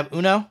happens when you have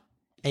Uno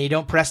and you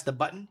don't press the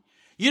button?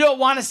 You don't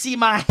want to see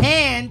my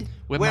hand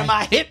where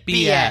my hip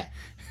be at.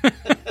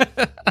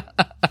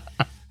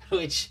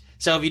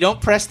 So if you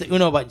don't press the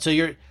Uno button, so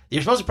you're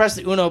supposed to press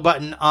the Uno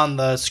button on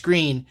the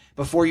screen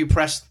before you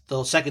press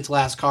the second to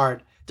last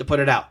card to put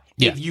it out.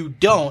 Yeah. If you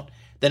don't,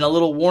 then a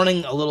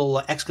little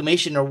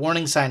exclamation or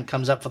warning sign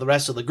comes up for the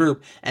rest of the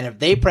group. And if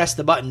they press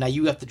the button, now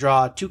you have to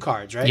draw 2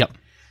 cards, right? Yep.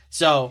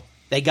 So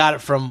they got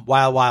it from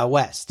Wild Wild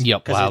West.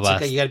 Yep, Wild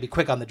West. You got to be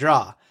quick on the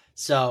draw.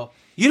 So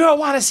you don't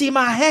want to see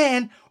my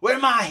hand where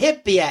my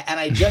hip be at. And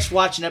I just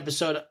watched an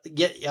episode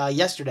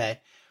yesterday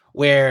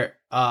where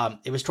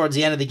it was towards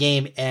the end of the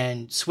game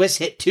and Swiss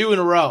hit 2 in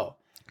a row.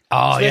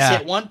 Oh, Swiss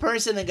hit one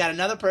person, then got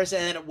another person,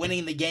 and ended up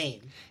winning the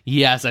game.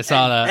 Yes, I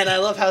saw that. And I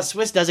love how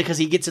Swiss does it because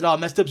he gets it all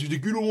messed up. He's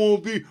like, "You don't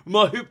want to be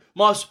my hip,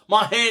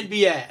 my hand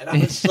be at." And I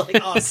was just like,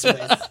 "Oh,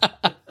 Swiss."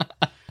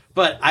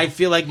 But I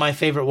feel like my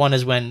favorite one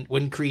is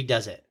when Creed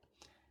does it.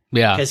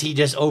 Yeah, because he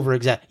just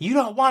over-exaggerates. You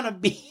don't want to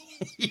be.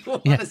 You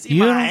don't want to see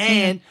my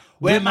hand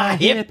where my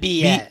hip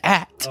be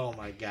at. Oh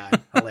my god,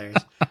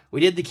 hilarious!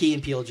 We did the Key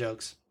and Peele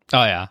jokes.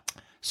 Oh yeah.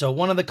 So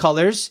one of the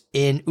colors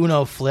in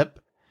Uno Flip.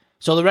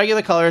 So the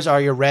regular colors are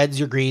your reds,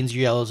 your greens,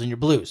 your yellows, and your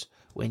blues.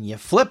 When you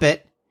flip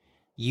it,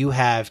 you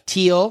have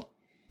teal,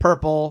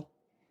 purple,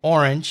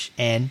 orange,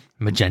 and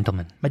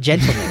Magentleman.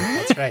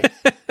 That's right.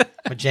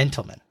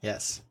 Magentleman,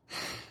 yes.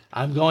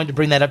 I'm going to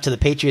bring that up to the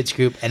Patriots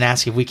group and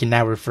ask if we can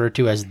now refer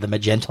to as the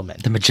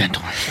Magentleman. The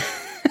Magentleman.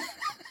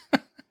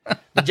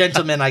 The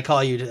gentleman I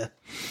call you to.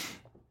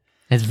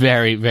 It's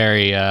very,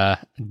 very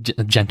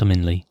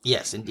gentlemanly.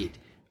 Yes, indeed.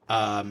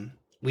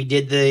 We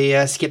did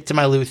the skip to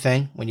my Lou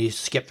thing when you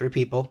skip through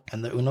people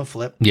and the Uno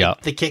flip. Yeah.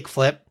 The kick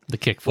flip.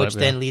 Which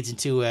then leads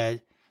into,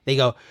 they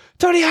go,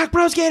 Tony Hawk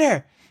Pro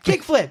Skater!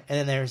 Kick flip! And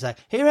then there's like,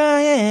 here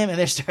I am! And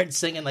they start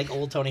singing like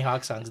old Tony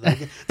Hawk songs.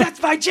 Like, that's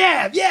my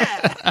jam!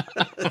 Yeah!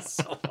 It's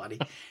so funny.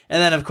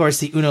 And then, of course,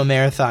 the Uno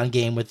Marathon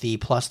game with the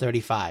plus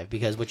 35.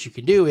 Because what you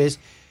can do is,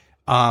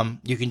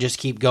 you can just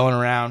keep going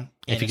around.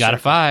 If you got a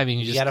 5,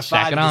 you can just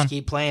stack it on. Just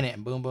keep playing it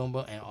and boom, boom,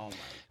 boom. And oh my.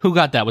 Who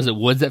got that? Was it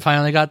Woods that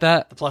finally got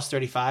that? The plus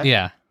 35?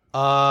 Yeah.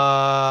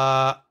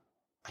 I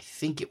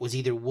think it was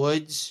either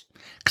Woods.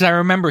 Because I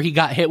remember he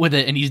got hit with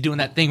it and he's doing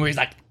that thing where he's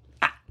like,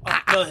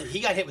 No,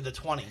 he got hit with the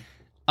 20.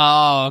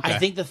 Oh, okay. I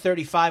think the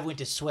 35 went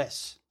to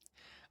Swiss.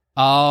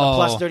 Oh. The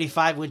plus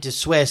 35 went to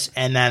Swiss,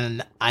 and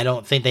then I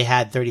don't think they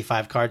had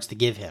 35 cards to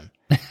give him.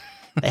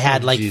 They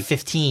had like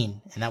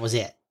 15, and that was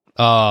it.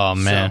 Oh,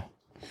 man.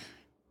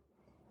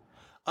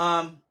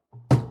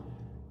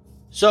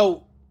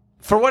 So,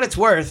 for what it's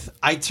worth,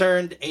 I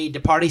turned a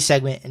DaParty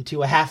segment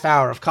into a half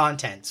hour of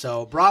content.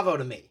 So, bravo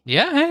to me.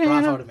 Yeah, hey,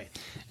 bravo to me.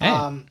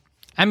 Hey.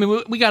 I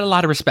mean, we got a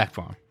lot of respect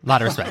for him. A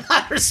lot of respect. A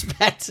lot of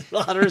respect. A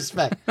lot of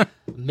respect. A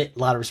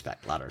lot of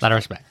respect. A lot of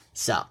respect.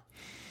 So,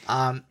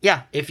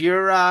 yeah, if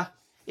you're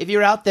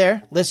out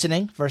there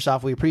listening, first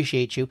off, we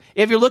appreciate you.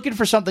 If you're looking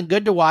for something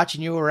good to watch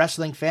and you're a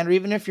wrestling fan, or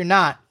even if you're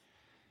not,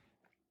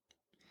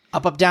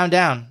 Up, Down,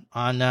 Down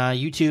on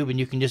YouTube, and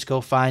you can just go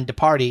find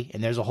DaParty,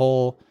 and there's a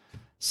whole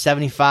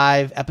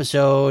 75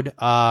 episode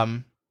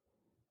playlist.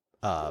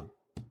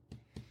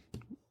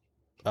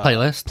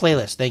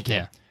 Thank you.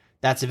 Yeah.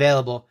 That's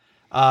available.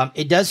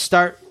 It does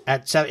start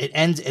at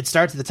it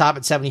starts at the top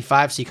at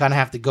 75, so you kind of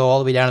have to go all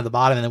the way down to the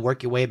bottom and then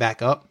work your way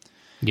back up.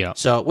 Yeah.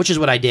 So, which is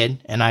what I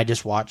did, and I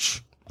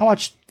watched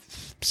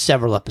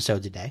several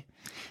episodes a day.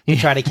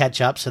 Try to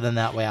catch up, so then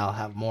that way I'll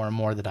have more and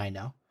more that I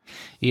know.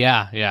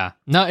 Yeah.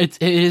 No,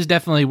 it is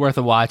definitely worth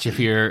a watch if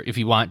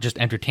you want just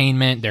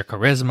entertainment, their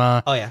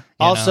charisma. Oh yeah.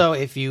 Also,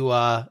 if you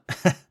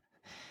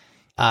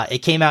it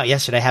came out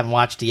yesterday. I haven't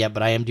watched it yet,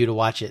 but I am due to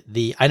watch it.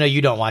 I know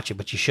you don't watch it,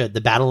 but you should.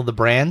 The Battle of the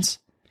Brands.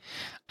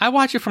 I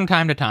watch it from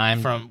time to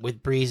time.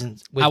 With Breeze and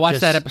I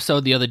watched that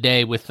episode the other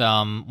day with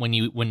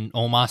when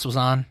Omos was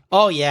on.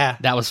 Oh yeah,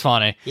 that was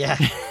funny. Yeah,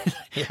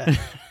 yeah.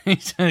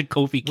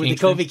 Kofi Kingston. With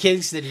the Kofi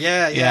Kingston.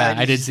 Yeah.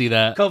 I did see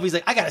that. Kofi's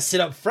like, I gotta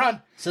sit up front,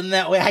 so then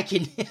that way I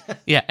can.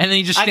 Yeah, and then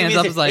he just stands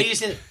up, and is like,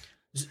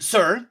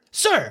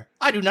 "Sir,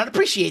 I do not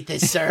appreciate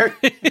this, sir."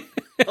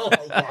 Oh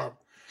my god,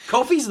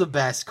 Kofi's the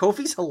best.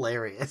 Kofi's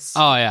hilarious.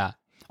 Oh yeah.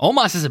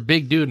 Omos is a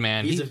big dude,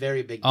 man. He's a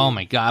very big dude. Oh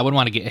my God, I wouldn't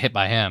want to get hit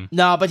by him.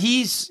 No, but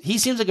he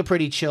seems like a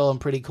pretty chill and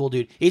pretty cool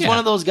dude. He's one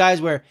of those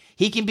guys where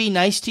he can be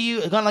nice to you.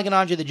 It's kind of like an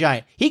Andre the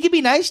Giant. He can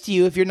be nice to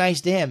you if you're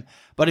nice to him.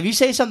 But if you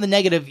say something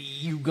negative,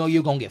 you're going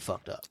to get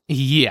fucked up.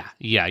 Yeah.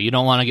 You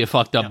don't want to get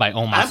fucked up by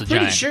Omos the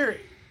Giant.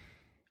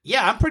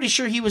 I'm pretty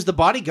sure he was the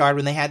bodyguard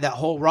when they had that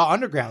whole Raw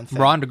Underground thing.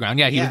 Raw Underground,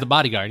 he was the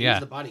bodyguard, He was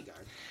the bodyguard.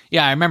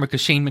 Yeah, I remember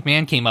because Shane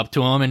McMahon came up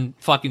to him and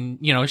fucking,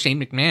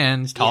 Shane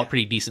McMahon's tall,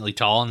 pretty decently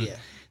tall, and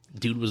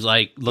dude was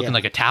like looking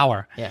like a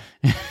tower. Yeah,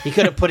 he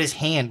could have put his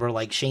hand where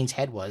like Shane's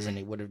head was, and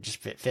it would have just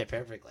fit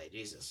perfectly.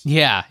 Jesus.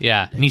 Yeah,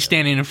 and he's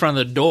standing in front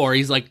of the door.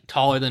 He's like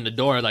taller than the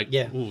door. Like,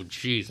 oh,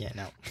 jeez. Yeah,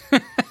 no.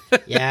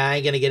 Yeah, I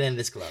ain't gonna get in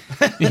this club.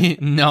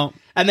 No.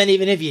 And then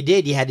even if you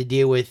did, you had to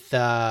deal with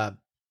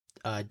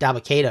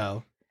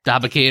Dabba-Kato.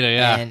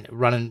 Yeah. And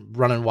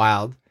running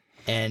wild.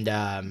 And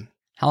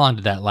how long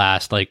did that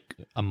last? Like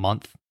a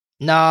month?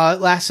 No, it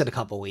lasted a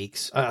couple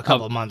weeks. A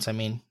couple of months, I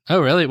mean. Oh,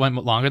 really? It went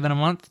longer than a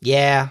month?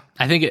 Yeah.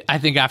 I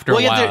think after a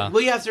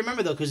while. You have to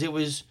remember, though, because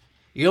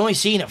you're only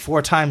seeing it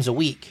 4 times a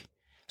week.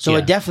 So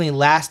it definitely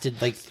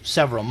lasted like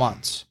several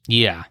months.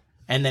 Yeah.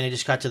 And then it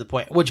just got to the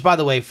point, which, by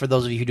the way, for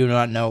those of you who do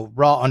not know,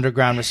 Raw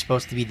Underground was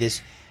supposed to be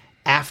this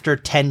after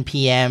 10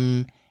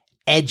 p.m.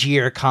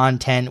 edgier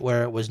content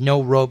where it was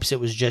no ropes. It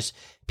was just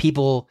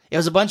people. It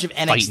was a bunch of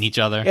NXT. Fighting each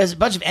other. It was a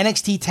bunch of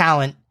NXT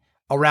talent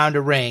around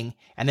a ring,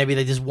 and there'd be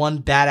like this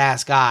one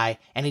badass guy,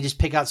 and he'd just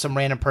pick out some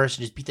random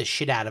person, just beat the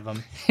shit out of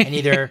them, and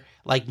either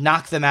like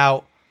knock them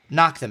out,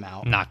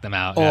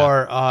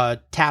 or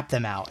tap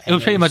them out. And it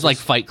was pretty much like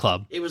Fight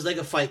Club. It was like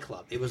a Fight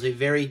Club. It was a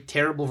very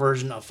terrible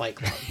version of Fight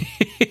Club,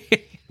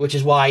 which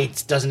is why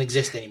it doesn't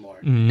exist anymore.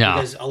 No,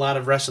 because a lot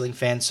of wrestling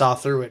fans saw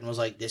through it and was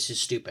like, "This is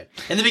stupid."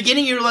 In the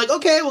beginning, you were like,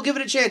 "Okay, we'll give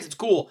it a chance. It's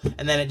cool,"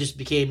 and then it just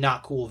became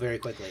not cool very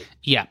quickly.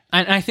 Yeah,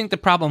 and I think the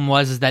problem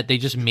was that they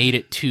just made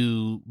it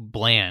too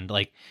bland.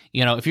 Like,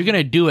 if you're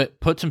gonna do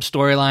it, put some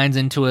storylines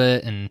into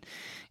it, and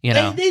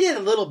they did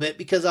a little bit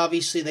because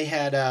obviously they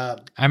had. I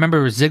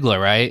remember it was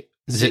Ziggler, right?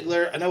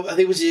 Ziggler. I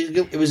think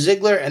it was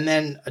Ziggler, and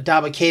then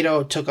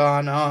Dabba-Kato took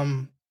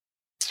on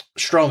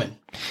Strowman.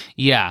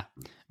 Yeah.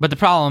 But the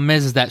problem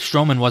is that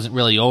Strowman wasn't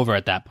really over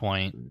at that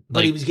point.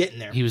 But he was getting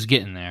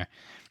there.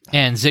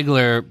 And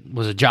Ziggler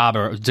was a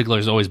jobber.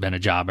 Ziggler's always been a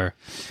jobber.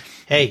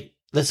 Hey,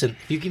 listen,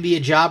 you can be a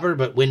jobber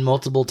but win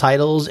multiple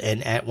titles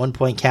and at one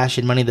point cash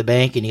in Money in the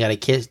Bank and you got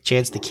a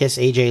chance to kiss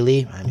AJ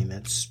Lee.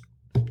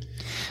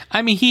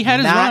 He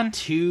had his run. Not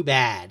too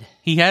bad.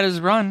 He had his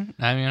run.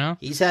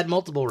 He's had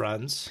multiple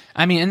runs.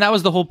 And that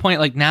was the whole point.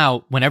 Like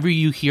now, whenever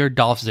you hear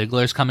Dolph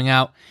Ziggler's coming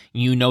out,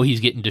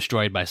 he's getting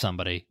destroyed by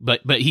somebody.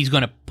 But he's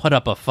going to put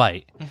up a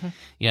fight.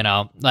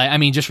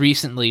 Mm-hmm. Just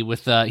recently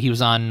with he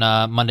was on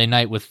Monday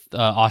Night with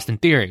Austin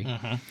Theory.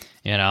 Mm-hmm.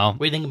 What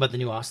do you think about the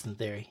new Austin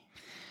Theory?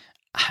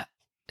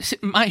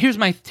 Here's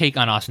my take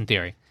on Austin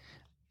Theory.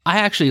 I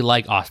actually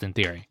like Austin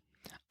Theory.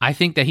 I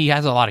think that he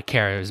has a lot of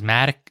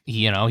charismatic.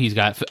 He's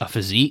got a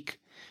physique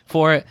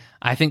for it.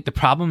 I think the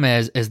problem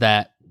is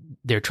that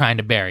they're trying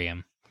to bury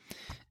him.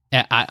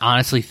 I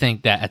honestly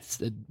think that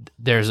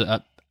there's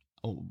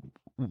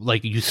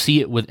you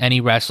see it with any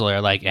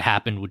wrestler. Like it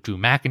happened with Drew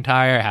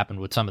McIntyre, it happened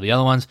with some of the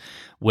other ones,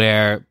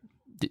 where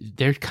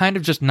they're kind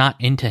of just not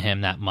into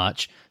him that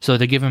much. So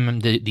they're giving him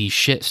these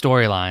shit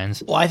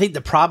storylines. Well, I think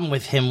the problem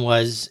with him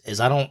I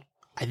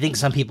think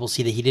some people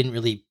see that he didn't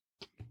really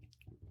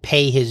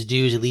pay his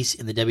dues, at least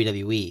in the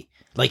WWE.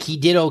 Like he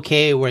did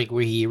okay where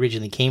he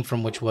originally came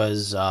from, which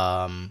was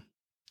oh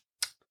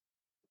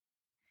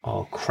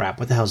crap,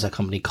 what the hell is that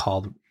company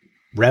called?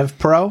 Rev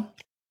Pro?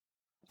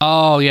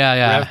 Oh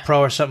yeah. Rev Pro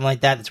or something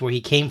like that. That's where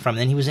he came from.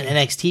 Then he was in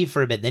NXT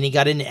for a bit. Then he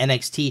got into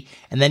NXT,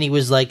 and then he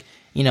was like,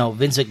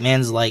 Vince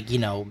McMahon's like,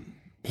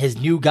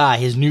 his new guy,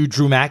 his new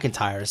Drew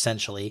McIntyre,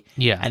 essentially.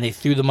 Yeah. And they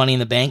threw the Money in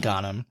the Bank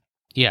on him.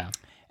 Yeah.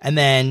 And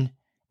then,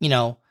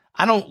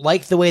 I don't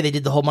like the way they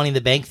did the whole Money in the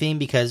Bank thing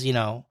because,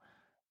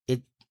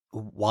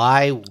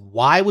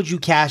 why would you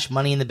cash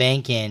Money in the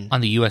Bank in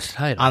on the US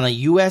title? On the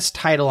US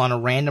title on a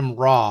random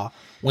Raw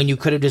when you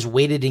could have just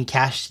waited and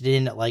cashed it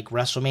in at like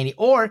WrestleMania?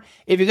 Or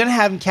if you're going to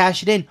have him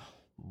cash it in,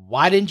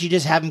 why didn't you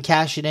just have him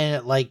cash it in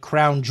at like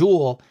Crown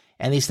Jewel?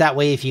 At least that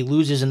way if he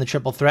loses in the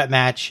triple threat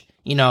match,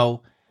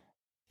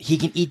 he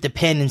can eat the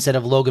pin instead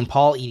of Logan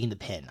Paul eating the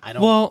pin.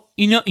 Well,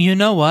 you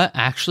know what?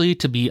 Actually,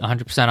 to be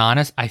 100%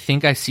 honest, I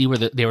think I see where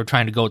they were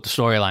trying to go with the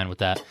storyline with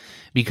that.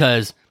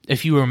 Because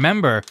if you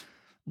remember,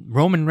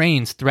 Roman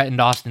Reigns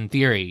threatened Austin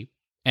Theory,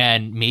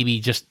 and maybe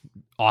just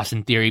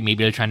Austin Theory,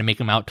 maybe they're trying to make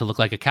him out to look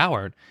like a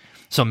coward.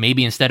 So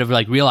maybe instead of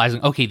like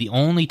realizing, okay, the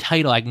only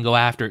title I can go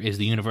after is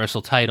the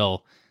Universal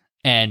title,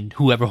 and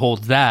whoever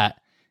holds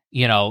that,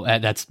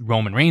 that's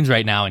Roman Reigns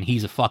right now, and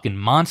he's a fucking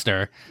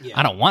monster. Yeah.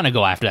 I don't want to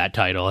go after that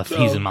title if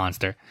he's a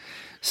monster.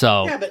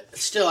 So yeah, but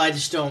still, I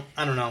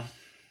don't know.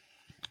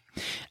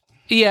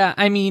 Yeah,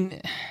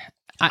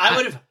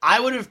 I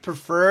would have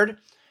preferred,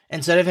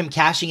 instead of him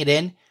cashing it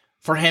in,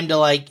 for him to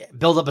like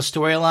build up a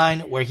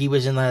storyline where he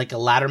was in like a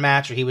ladder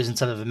match or he was in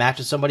some of a match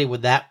with somebody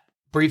with that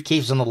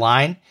briefcase on the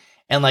line,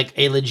 and like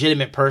a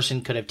legitimate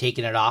person could have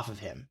taken it off of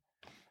him.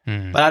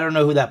 But I don't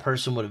know who that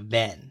person would have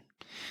been.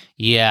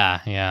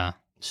 Yeah.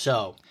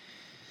 So,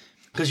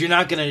 because you're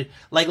not going to,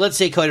 like, let's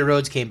say Cody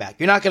Rhodes came back.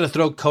 You're not going to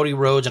throw Cody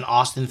Rhodes and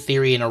Austin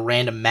Theory in a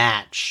random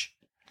match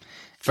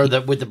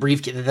with the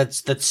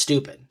briefcase. That's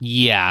stupid.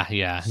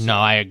 Yeah. So, no,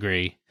 I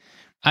agree.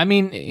 I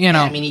mean,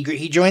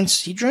 he joined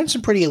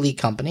some pretty elite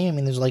company. I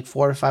mean, there's like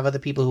 4 or 5 other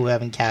people who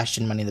haven't cashed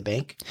in Money in the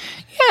Bank.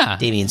 Yeah.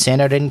 Damian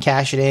Sandow didn't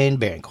cash it in.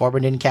 Baron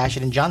Corbin didn't cash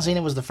it in. John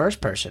Cena was the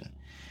first person.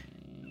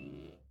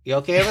 You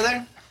okay over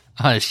there?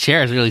 Oh, this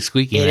chair is really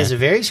squeaky. It is a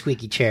very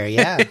squeaky chair.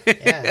 Yeah.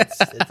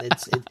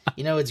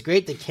 It's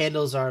great that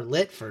candles are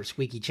lit for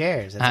squeaky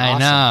chairs. That's awesome.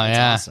 That's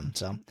awesome.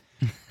 So,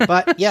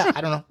 but yeah, I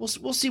don't know.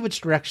 We'll see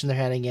which direction they're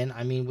heading in.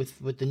 I mean,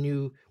 with the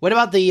new. What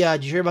about the?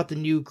 Did you hear about the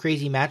new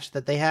crazy match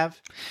that they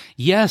have?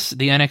 Yes,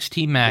 the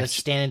NXT match. The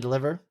Stand and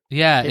Deliver.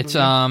 Yeah, it's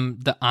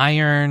the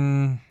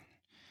Iron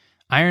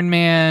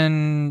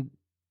Man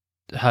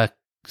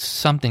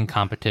something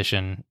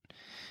competition.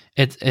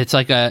 It's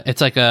like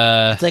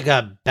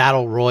a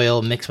battle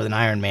royal mixed with an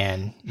Iron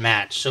Man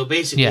match. So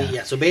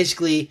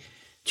basically,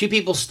 2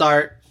 people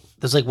start.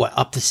 There's like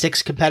up to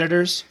 6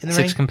 competitors in the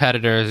ring? 6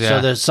 competitors, yeah.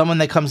 So there's someone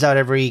that comes out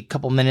every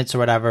couple minutes or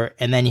whatever,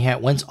 and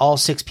then once all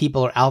 6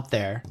 people are out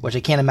there, which I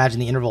can't imagine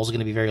the interval is going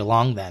to be very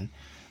long then,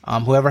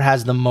 whoever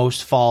has the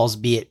most falls,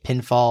 be it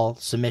pinfall,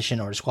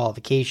 submission, or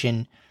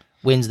disqualification,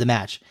 wins the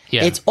match.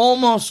 Yeah. It's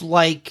almost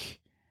like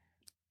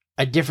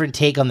a different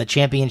take on the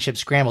championship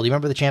scramble. Do you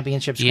remember the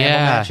championship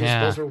scramble matches?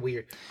 Yeah. Those were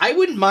weird. I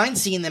wouldn't mind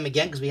seeing them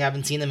again because we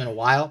haven't seen them in a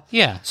while.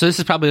 Yeah, so this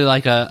is probably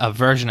like a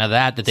version of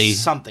that they...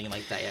 Something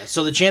like that, yeah.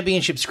 So the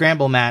championship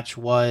scramble match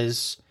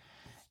was...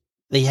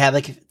 They had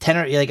like a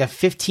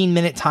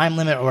 15-minute time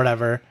limit or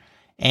whatever,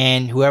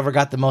 and whoever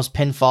got the most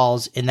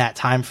pinfalls in that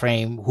time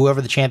frame,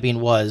 whoever the champion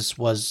was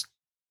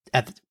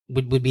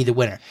would be the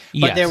winner.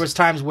 But there was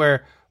times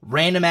where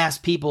random ass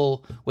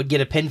people would get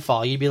a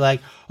pinfall. You'd be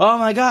like, oh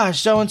my gosh,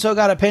 so-and-so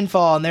got a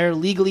pinfall and they're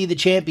legally the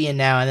champion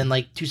now. And then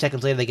like 2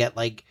 seconds later, they get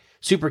like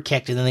super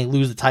kicked and then they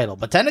lose the title.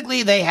 But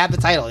technically they had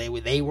the title.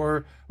 They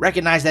were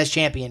recognized as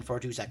champion for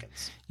 2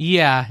 seconds.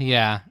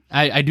 Yeah.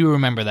 I do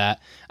remember that.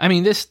 I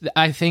mean, this,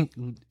 I think,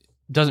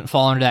 doesn't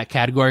fall under that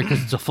category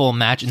because it's a full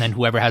match and then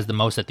whoever has the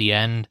most at the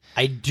end.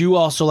 I do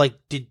also like,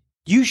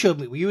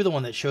 you were the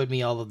one that showed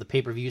me all of the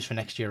pay-per-views for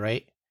next year,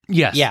 right?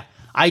 Yes. Yeah.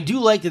 I do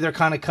like that they're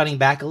kind of cutting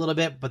back a little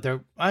bit, but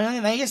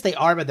I guess they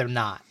are, but they're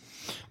not.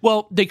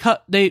 Well, they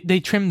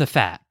trim the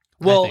fat.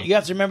 Well, you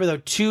have to remember though,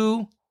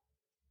 two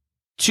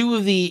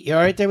of the, you're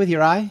right there with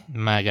your eye?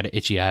 I got an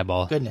itchy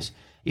eyeball. Goodness.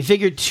 You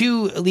figured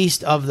 2 at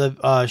least of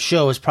the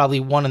shows,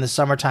 probably one in the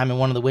summertime and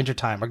one in the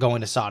wintertime, are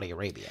going to Saudi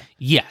Arabia.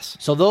 Yes.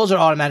 So those are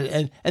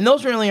automatic, and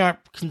those really aren't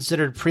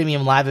considered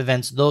premium live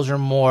events. Those are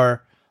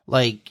more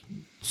like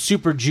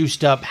super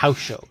juiced up house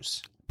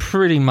shows.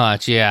 Pretty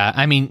much, yeah.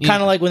 I mean,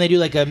 kind of like when they do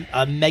like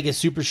a mega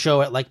super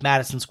show at like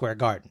Madison Square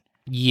Garden.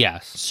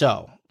 Yes.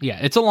 So yeah,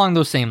 it's along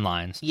those same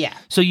lines. Yeah.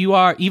 So you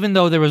are, even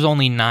though there was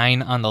only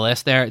 9 on the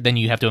list there, then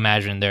you have to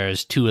imagine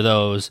there's 2 of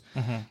those.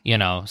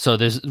 Mm-hmm. So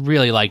there's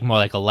really like more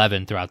like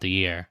 11 throughout the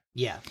year.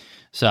 Yeah.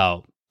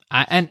 So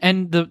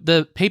and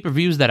the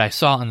pay-per-views that I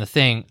saw on the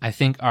thing, I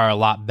think are a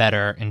lot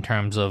better in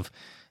terms of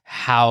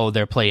how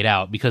they're played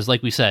out because,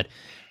 like we said,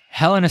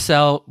 Hell in a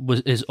Cell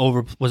was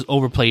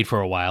overplayed for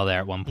a while there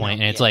at one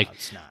point, and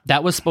it's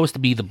that was supposed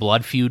to be the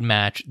blood feud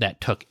match that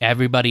took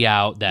everybody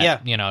out.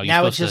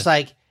 Now it's just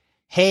like,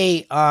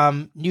 hey,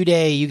 New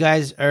Day, you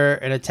guys are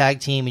in a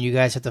tag team, and you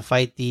guys have to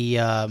fight the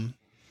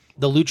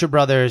Lucha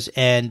Brothers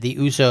and the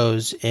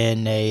Usos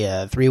in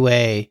a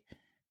 3-way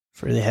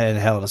for the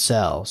Hell in a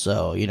Cell.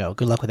 So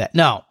good luck with that.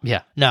 No,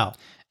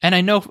 And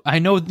I know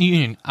the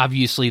Union,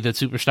 obviously the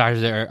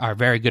superstars there are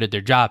very good at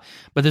their job,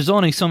 but there's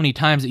only so many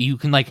times that you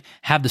can like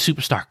have the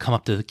superstar come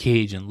up to the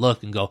cage and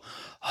look and go,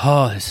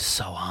 oh, this is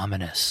so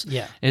ominous.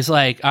 Yeah. It's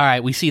like, all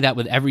right, we see that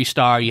with every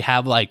star. You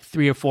have like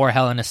 3 or 4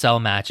 Hell in a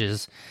Cell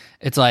matches.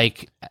 It's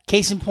like...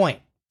 Case in point,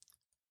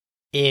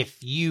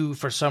 if you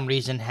for some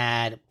reason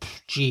had,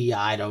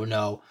 I don't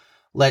know,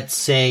 let's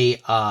say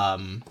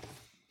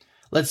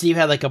you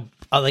had like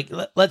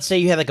let's say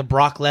you had like a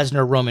Brock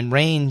Lesnar, Roman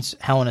Reigns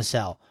Hell in a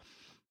Cell.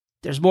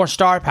 There's more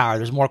star power.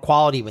 There's more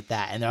quality with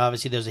that. And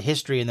obviously there's a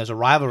history and there's a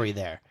rivalry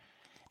there.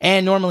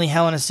 And normally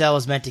Hell in a Cell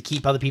is meant to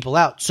keep other people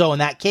out. So in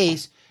that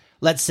case,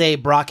 let's say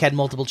Brock had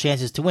multiple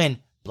chances to win.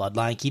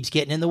 Bloodline keeps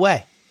getting in the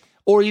way.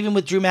 Or even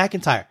with Drew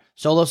McIntyre.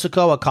 Solo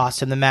Sikoa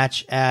cost him the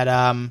match at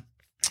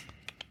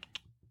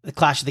the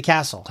Clash of the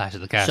Castle.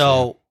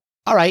 So,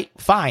 all right,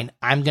 fine.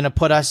 I'm going to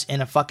put us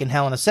in a fucking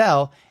Hell in a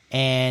Cell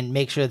and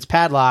make sure it's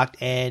padlocked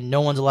and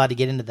no one's allowed to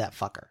get into that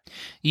fucker.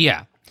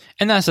 Yeah.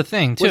 And that's the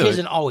thing, too. Which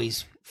isn't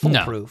always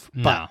foolproof.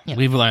 No,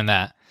 we've learned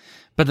that.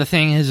 But the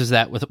thing is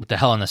that with the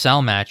Hell in a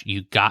Cell match,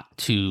 you got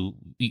to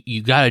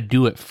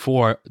do it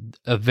for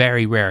a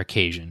very rare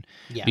occasion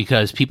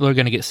because people are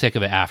going to get sick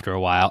of it after a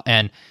while.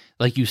 And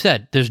like you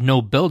said, there's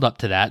no build up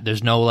to that.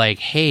 There's no like,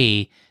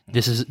 hey,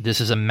 this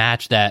is a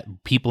match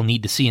that people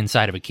need to see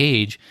inside of a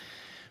cage.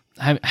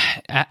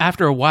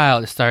 after a while,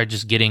 it started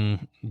just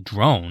getting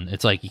drone.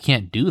 It's like, you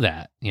can't do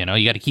that. You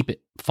got to keep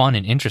it fun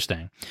and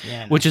interesting.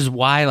 Yeah, which is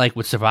why, like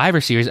with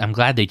Survivor Series, I'm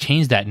glad they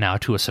changed that now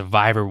to a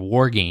Survivor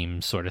War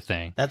Game sort of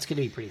thing. That's going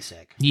to be pretty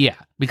sick. Yeah,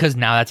 because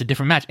now that's a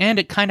different match. And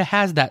it kind of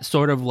has that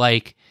sort of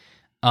like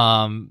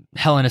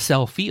Hell in a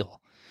Cell feel.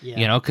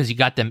 Yeah. Because you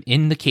got them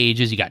in the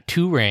cages, you got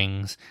 2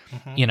 rings,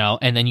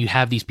 and then you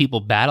have these people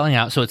battling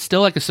out. So it's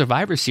still like a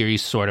Survivor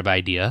Series sort of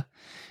idea.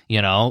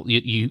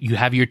 You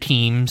have your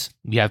teams,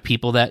 you have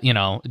people that,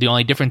 the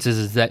only difference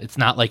is that it's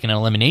not like an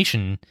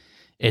elimination.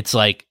 It's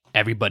like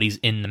everybody's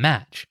in the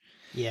match.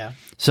 Yeah.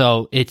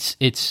 So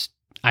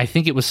I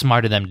think it was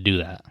smart of them to do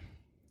that.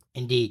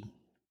 Indeed.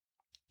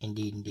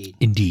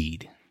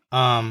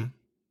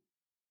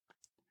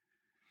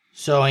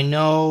 So I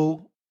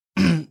know,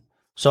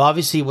 so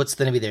obviously what's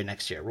going to be there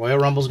next year? Royal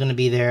Rumble's going to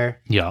be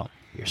there. Yeah.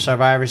 Your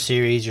Survivor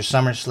Series, your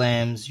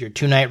SummerSlams, your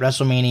 2-night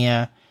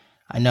WrestleMania.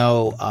 I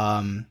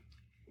know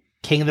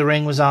King of the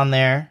Ring was on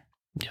there.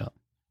 Yeah.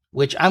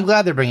 Which I'm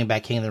glad they're bringing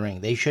back King of the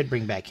Ring. They should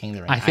bring back King of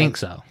the Ring. I think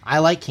so. I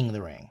like King of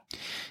the Ring.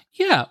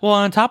 Yeah. Well,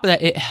 on top of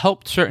that, it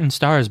helped certain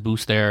stars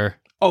boost their...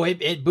 Oh,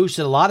 it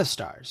boosted a lot of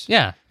stars.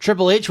 Yeah.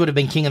 Triple H would have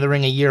been King of the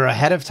Ring a year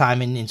ahead of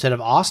time instead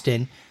of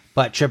Austin,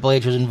 but Triple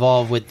H was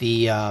involved with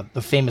the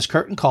famous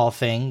curtain call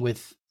thing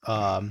with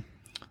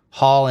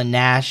Hall and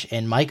Nash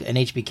and Mike and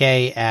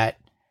HBK at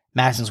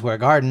Madison Square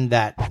Garden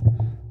that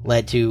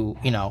led to,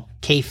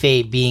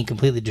 kayfabe being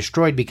completely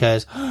destroyed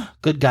because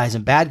good guys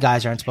and bad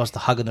guys aren't supposed to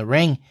hug in the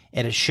ring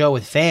at a show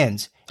with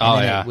fans.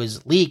 And then it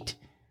was leaked.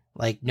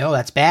 Like, no,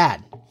 that's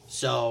bad.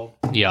 So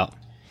yeah,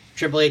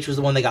 Triple H was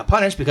the one that got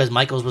punished because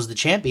Michaels was the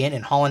champion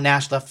and Hall and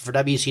Nash left for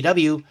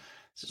WCW.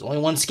 There's only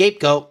one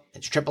scapegoat.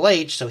 It's Triple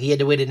H. So he had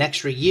to wait an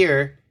extra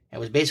year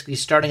and was basically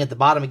starting at the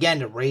bottom again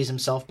to raise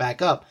himself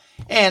back up.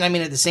 And I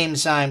mean, at the same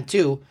time,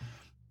 too,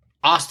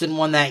 Austin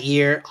won that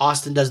year.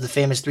 Austin does the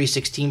famous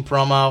 316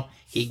 promo.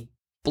 He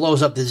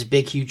blows up this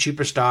big, huge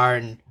superstar.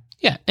 And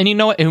yeah, and you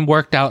know what? It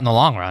worked out in the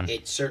long run.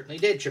 It certainly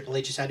did. Triple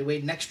H just had to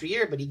wait an extra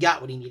year, but he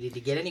got what he needed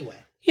to get anyway.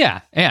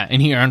 Yeah,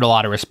 and he earned a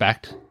lot of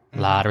respect. A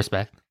lot of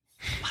respect.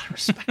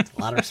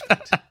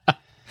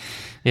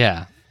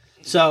 Yeah.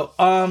 So,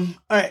 all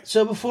right.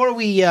 So before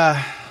we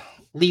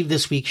leave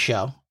this week's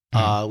show,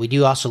 we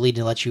do also need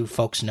to let you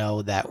folks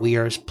know that we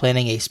are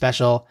planning a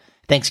special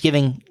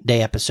Thanksgiving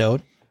Day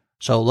episode.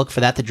 So look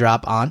for that to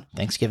drop on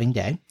Thanksgiving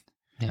Day.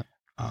 Yep.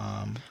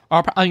 I'm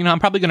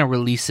probably going to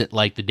release it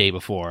like the day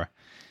before.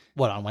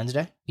 What, on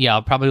Wednesday? Yeah,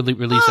 I'll probably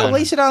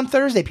release it on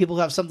Thursday. People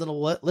have something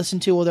to listen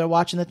to while they're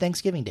watching the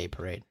Thanksgiving Day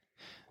parade.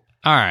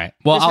 All right.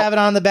 Well, Just have it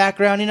on in the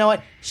background. You know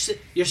what?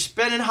 You're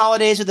spending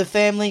holidays with the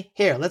family.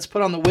 Here, let's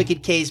put on the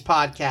Wicked K's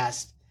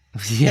podcast.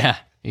 Yeah.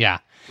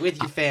 With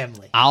your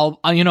family.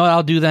 You know what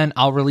I'll do then?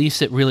 I'll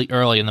release it really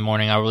early in the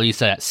morning. I'll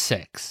release it at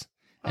 6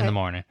 in the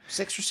morning.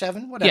 6 or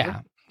 7,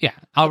 whatever. Yeah.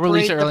 I'll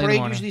release it early in the morning. The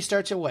parade usually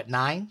starts at what,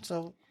 9?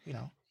 So,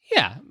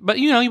 Yeah, but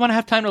you want to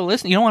have time to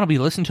listen. You don't want to be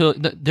listening to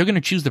it. They're going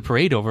to choose the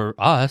parade over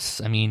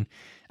us. I mean,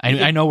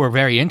 I know we're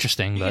very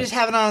interesting, but you just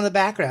have it on in the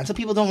background. Some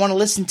people don't want to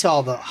listen to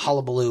all the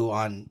hullabaloo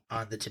on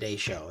the Today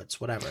Show. It's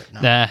whatever.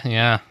 No.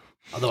 Yeah.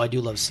 Although I do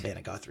love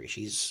Savannah Guthrie.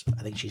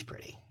 I think she's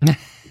pretty.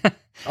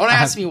 Don't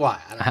ask me why.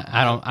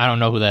 I don't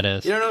know who that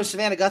is. You don't know who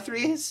Savannah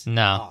Guthrie is?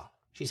 No. Oh,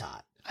 she's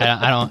hot.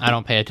 I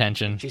don't pay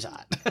attention. She's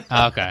hot.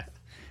 Okay.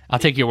 I'll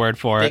take your word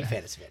for Big it.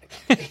 Fan of Savannah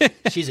Guthrie.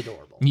 She's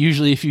adorable.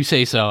 Usually if you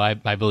say so,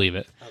 I believe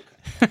it.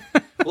 Okay.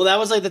 Well, that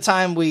was like the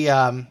time we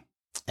and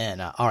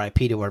RIP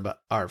to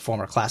our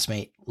former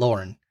classmate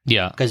Lauren.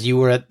 Yeah, because you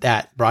were at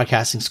that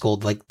broadcasting school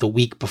like the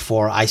week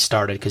before I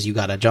started because you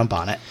got a jump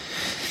on it.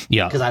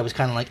 Yeah, because I was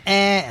kind of like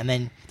and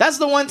then that's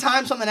the one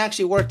time something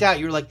actually worked out.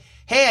 You were like,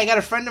 hey, I got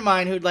a friend of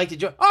mine who'd like to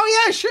join.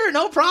 Oh yeah, sure,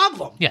 no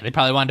problem. Yeah, they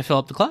probably wanted to fill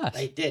up the class.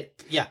 They did.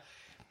 Yeah,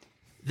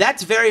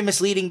 that's very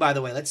misleading, by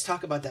the way. Let's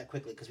talk about that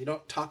quickly because we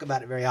don't talk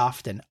about it very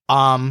often.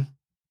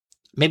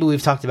 Maybe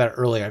we've talked about it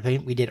earlier. I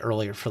think we did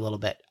earlier for a little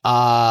bit.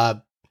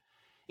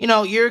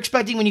 You're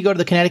expecting when you go to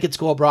the Connecticut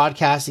School of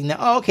Broadcasting that,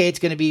 okay, it's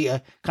going to be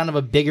a kind of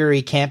a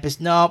bigger campus.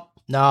 Nope.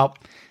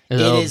 It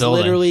is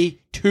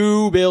literally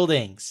 2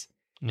 buildings.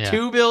 Yeah.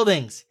 2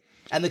 buildings.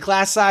 And the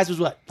class size was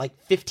what, like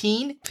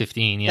 15?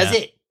 15, yeah. That's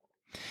it.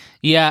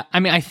 Yeah, I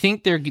mean, I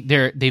think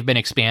they've been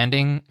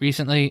expanding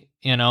recently,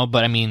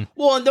 but I mean...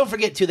 Well, and don't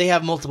forget, too, they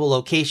have multiple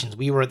locations.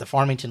 We were at the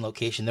Farmington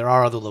location. There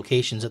are other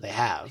locations that they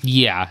have.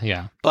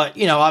 Yeah.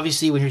 But,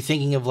 obviously, when you're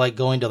thinking of, like,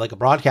 going to, like, a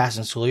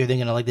broadcasting school, you're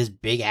thinking of, like, this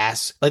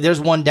big-ass... Like, there's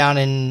one down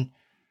in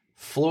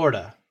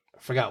Florida. I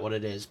forgot what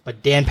it is.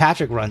 But Dan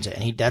Patrick runs it,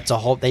 and they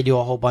do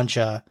a whole bunch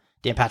of...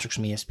 Dan Patrick's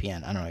from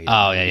ESPN. I don't know who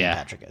Dan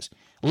Patrick is.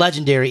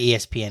 Legendary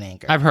ESPN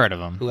anchor. I've heard of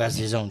him. Who has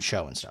his own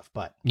show and stuff,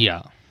 but...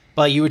 Yeah.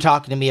 But you were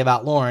talking to me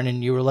about Lauren,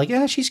 and you were like,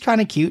 yeah, she's kind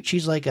of cute.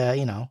 She's like,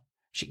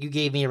 you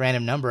gave me a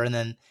random number, and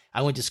then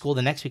I went to school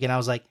the next week, and I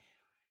was like,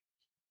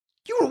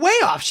 you were way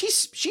off.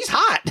 She's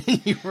hot.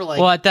 And you were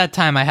like... Well, at that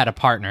time, I had a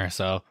partner,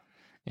 so,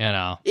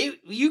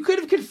 You could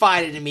have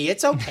confided in me.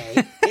 It's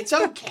okay. It's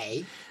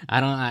okay.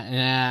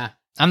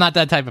 I'm not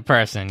that type of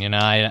person,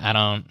 I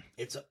don't...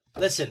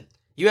 Listen,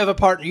 You have a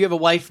partner, you have a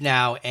wife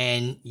now,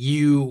 and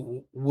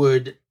you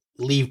would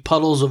leave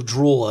puddles of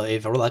drool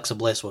if Alexa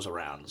Bliss was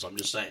around. So I'm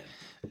just saying.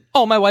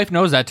 Oh, my wife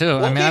knows that too.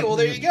 Okay, well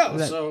there you go.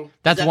 So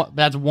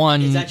that's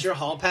one. Is that your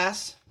hall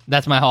pass?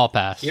 That's my hall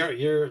pass.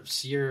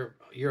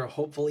 You're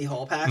hopefully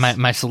hall pass.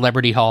 My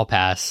celebrity hall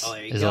pass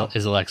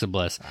is Alexa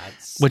Bliss,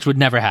 which would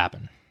never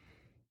happen.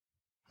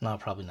 No,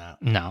 probably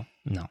not. No.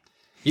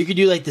 You could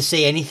do like the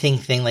say anything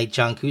thing like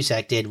John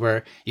Cusack did,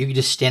 where you could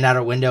just stand out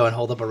a window and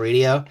hold up a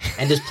radio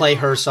and just play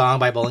her song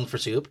by Bowling for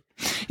Soup.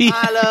 Yeah.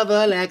 I love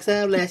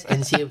Alexa Bliss,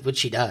 and see what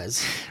she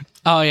does.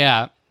 Oh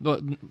yeah.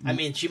 I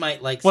mean, she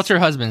might like. What's her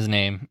husband's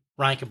name?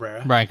 Ryan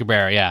Cabrera. Ryan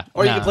Cabrera, yeah.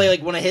 Or you could play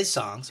like one of his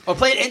songs, or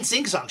play an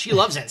NSYNC song. She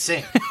loves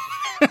NSYNC.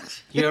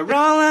 You're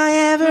all I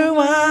ever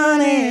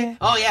wanted.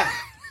 Oh yeah,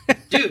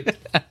 dude.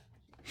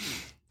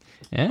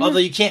 Yeah. Although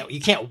you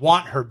can't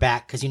want her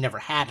back because you never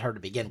had her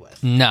to begin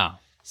with. No.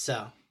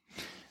 So.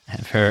 I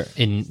have her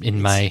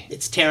in my.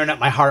 It's tearing up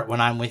my heart when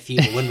I'm with you,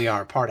 but when we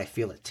are apart, I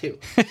feel it too.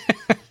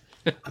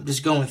 I'm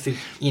just going through,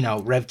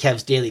 Rev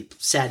Kev's daily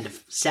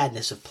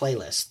sadness of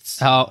playlists.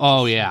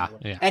 Oh yeah.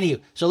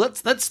 Anywho, so let's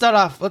start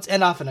off. Let's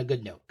end off on a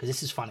good note because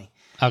this is funny.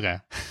 Okay.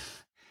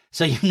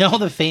 So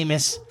the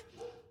famous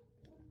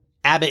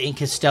Abbott and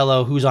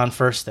Costello "Who's on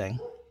First" thing.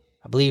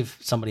 I believe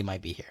somebody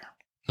might be here.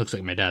 Looks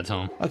like my dad's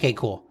home. Okay,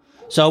 cool.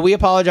 So we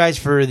apologize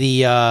for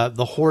the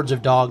hordes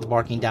of dogs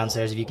barking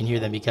downstairs if you can hear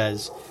them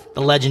because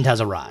the legend has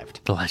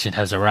arrived. The legend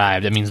has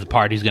arrived. That means the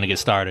party's going to get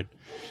started.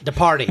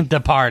 DaParty.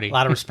 DaParty. A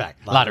lot of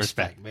respect. A lot of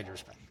respect. Major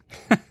respect.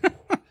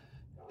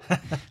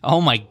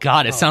 Oh my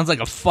God! It sounds like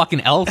a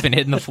fucking elephant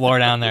hitting the floor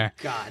down there.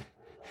 God.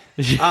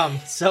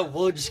 So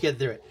we'll just get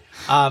through it.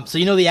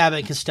 So the Abbott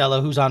and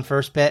Costello "Who's on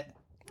First" bit?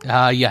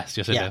 Yes,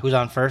 I do. Who's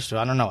on first?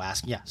 I don't know.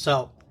 Ask. Yeah.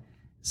 So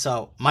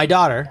my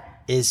daughter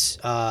is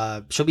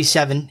she'll be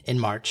 7 in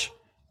March.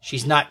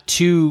 She's not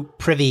too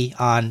privy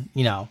on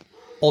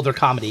older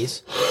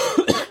comedies.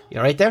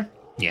 You right there?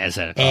 Yeah, is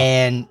that a call?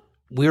 And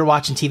we were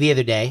watching TV the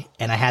other day,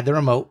 and I had the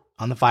remote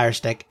on the Fire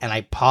Stick, and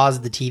I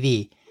paused the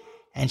TV,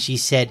 and she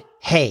said,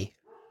 "Hey,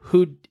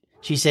 who?"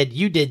 She said,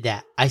 "You did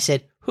that." I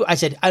said, "Who?" I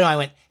said, "I know." I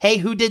went, "Hey,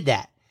 who did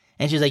that?"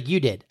 And she was like,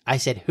 "You did." I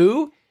said,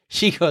 "Who?"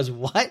 She goes,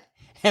 "What?"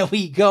 And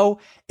we go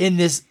in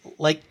this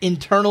like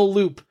internal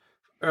loop,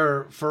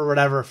 or for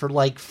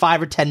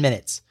 5 or 10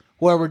 minutes,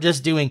 where we're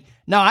just doing,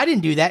 "No, I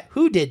didn't do that.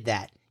 Who did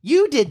that?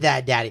 You did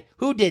that, Daddy.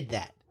 Who did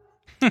that?"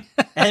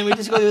 And we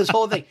just go through this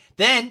whole thing.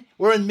 Then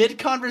we're in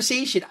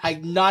mid-conversation.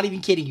 I'm not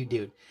even kidding you,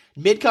 dude.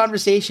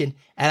 Mid-conversation,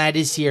 and I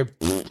just hear,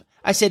 pfft.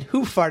 I said,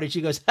 "Who farted?"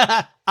 She goes,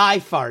 "I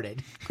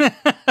farted."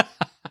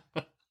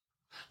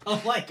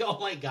 I'm like, oh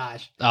my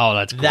gosh. Oh,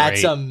 that's great.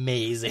 That's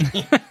amazing.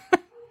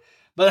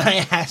 But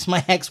I asked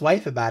my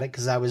ex-wife about it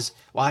because I was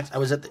at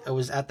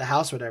the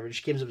house or whatever.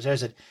 She came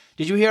upstairs and said,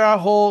 "Did you hear our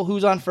whole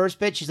Who's on First"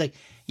 bit?" She's like,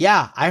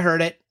 "Yeah, I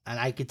heard it." And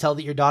I could tell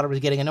that your daughter was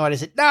getting annoyed. I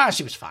said, "Nah,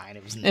 she was fine.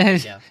 It was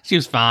She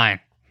was fine."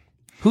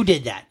 "Who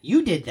did that?"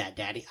 "You did that,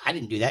 Daddy." "I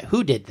didn't do that."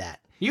 "Who did that?"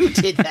 "You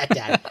did that,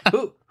 Daddy."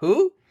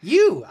 Who?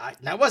 "You."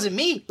 "That wasn't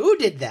me." "Who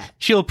did that?"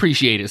 She'll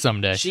appreciate it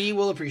someday. She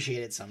will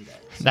appreciate it someday.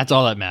 So that's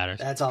all that matters.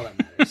 That's all that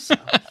matters.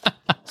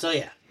 So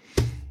yeah.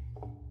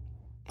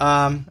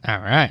 All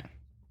right.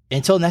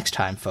 Until next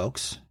time,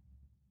 folks.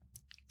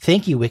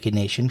 Thank you, Wicked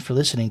Nation, for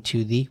listening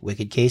to the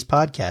Wicked Case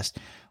podcast.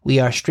 We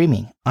are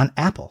streaming on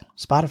Apple,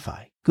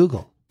 Spotify,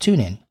 Google,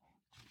 TuneIn,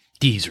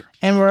 Deezer,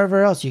 and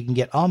wherever else you can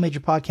get all major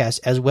podcasts,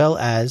 as well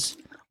as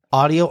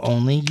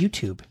audio-only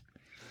YouTube. At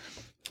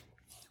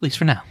least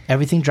for now.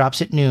 Everything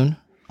drops at noon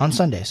on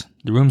Sundays.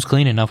 The room's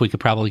clean enough we could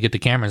probably get the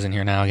cameras in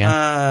here now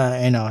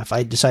again. If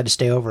I decide to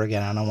stay over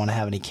again, I don't want to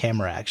have any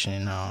camera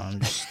action. I'm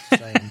just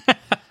saying.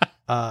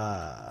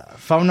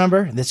 Phone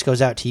number, this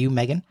goes out to you,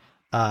 Megan.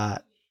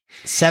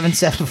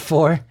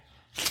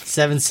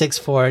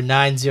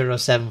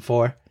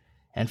 774-764-9074.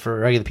 And for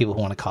regular people who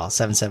want to call,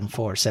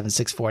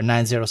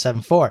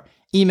 774-764-9074.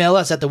 Email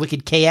us at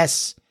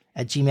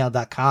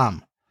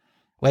thewickedks@gmail.com.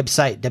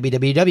 Website,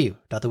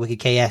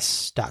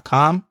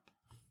 www.thewickedks.com. You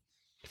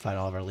can find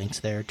all of our links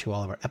there to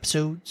all of our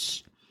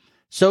episodes.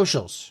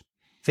 Socials,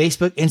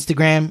 Facebook,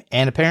 Instagram,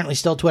 and apparently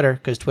still Twitter,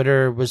 because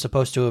Twitter was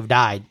supposed to have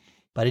died,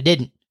 but it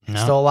didn't.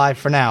 It's still alive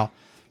for now.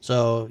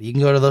 So you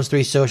can go to those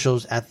 3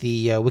 socials at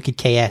the Wicked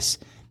KS.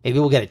 Maybe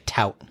we'll get a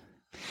tout.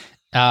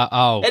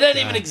 It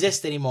doesn't even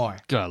exist anymore.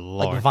 Good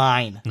Lord. Like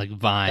Vine. It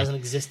doesn't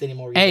exist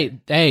anymore either.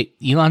 Hey,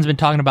 Elon's been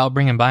talking about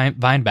bringing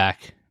Vine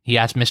back. He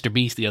asked Mr.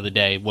 Beast the other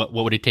day, what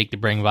would it take to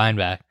bring Vine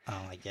back?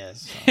 Oh, I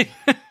guess. So.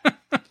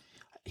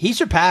 He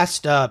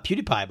surpassed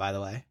PewDiePie, by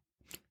the way.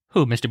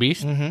 Who, Mr.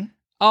 Beast? Mm-hmm.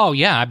 Oh,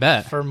 yeah, I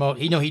bet.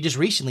 He just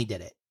recently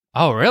did it.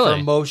 Oh,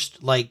 really?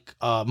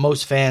 For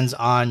most fans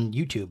on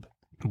YouTube.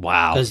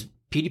 Wow. Because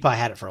PewDiePie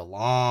had it for a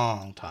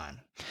long time.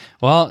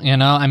 Well,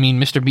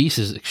 Mr. Beast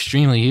is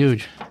extremely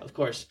huge. Of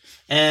course.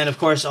 And of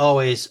course,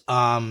 always, we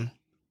have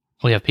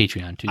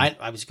Patreon too.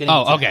 I was going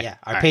to okay. Yeah,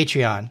 our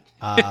Patreon.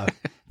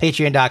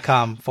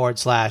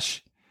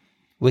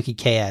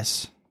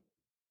 Patreon.com/WickedKS.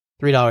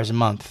 $3 a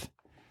month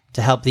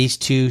to help these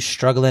 2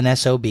 struggling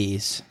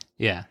SOBs.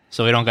 Yeah.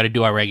 So we don't got to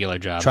do our regular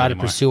job Try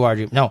anymore. to pursue our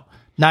dream. No,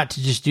 not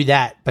to just do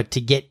that, but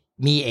to get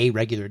me a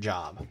regular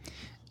job.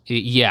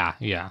 Yeah.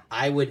 Yeah.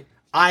 I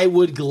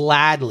would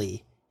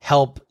gladly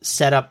help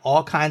set up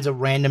all kinds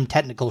of random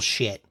technical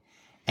shit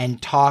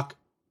and talk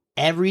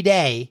every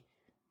day.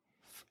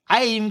 I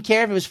didn't even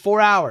care if it was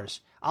 4 hours.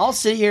 I'll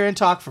sit here and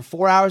talk for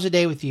 4 hours a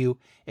day with you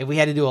if we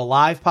had to do a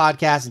live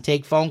podcast and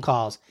take phone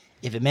calls,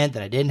 if it meant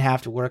that I didn't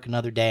have to work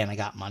another day and I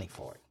got money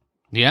for it.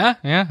 Yeah.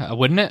 Yeah.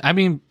 Wouldn't it? I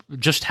mean,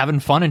 just having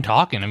fun and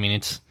talking. I mean,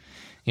 it's,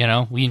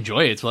 we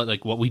enjoy it. It's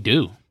what we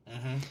do.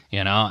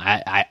 Mm-hmm.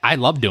 I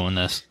love doing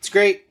this. It's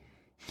great.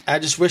 I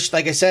just wish,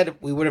 like I said,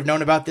 we would have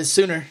known about this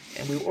sooner,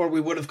 and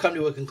we would have come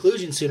to a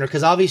conclusion sooner.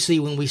 Because obviously,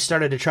 when we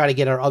started to try to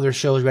get our other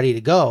shows ready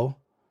to go,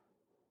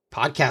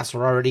 podcasts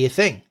were already a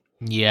thing.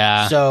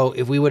 Yeah. So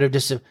if we would have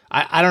just,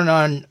 I don't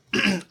know. And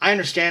I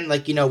understand,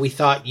 we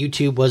thought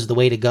YouTube was the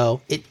way to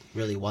go. It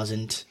really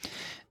wasn't.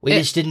 We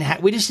just didn't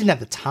have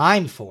the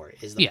time for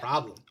it. Is the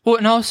problem. Well,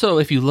 and also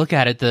if you look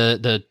at it,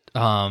 the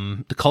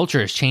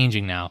culture is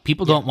changing now.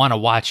 People don't want to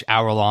watch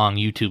hour-long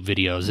YouTube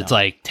videos. No. It's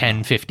like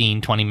 10,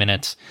 15, 20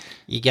 minutes.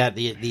 You got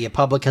the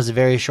public has a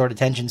very short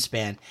attention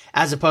span,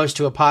 as opposed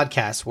to a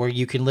podcast where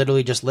you can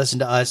literally just listen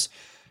to us,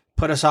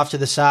 put us off to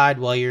the side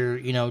while you're,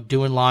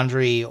 doing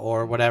laundry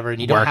or whatever,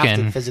 and you don't have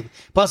to physically.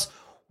 Plus,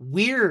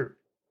 we're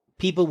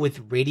people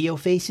with radio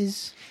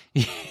faces.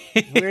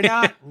 We're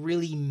not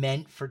really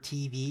meant for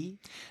TV.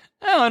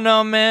 I don't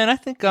know, man. I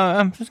think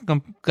I'm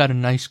got a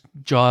nice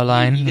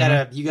jawline.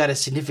 You got a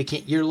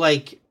significant. You're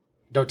like,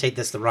 don't take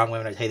this the wrong way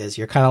when I say this.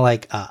 You're kind of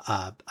like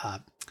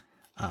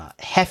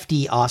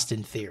hefty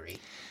Austin Theory.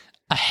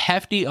 A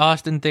hefty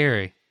Austin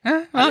Theory.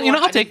 Well,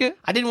 I'll take it.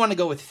 I didn't want to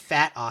go with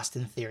fat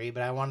Austin Theory,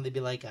 but I wanted to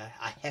be like a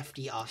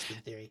hefty Austin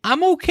Theory.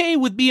 I'm okay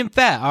with being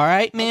fat. All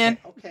right, man.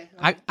 Okay.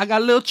 I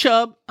got a little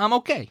chub. I'm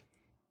okay.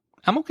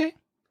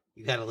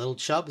 You got a little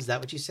chub? Is that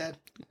what you said?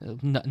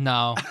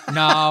 No.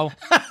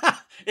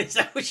 Is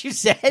that what you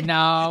said?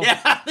 No. Yeah,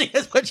 I think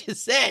that's what you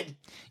said.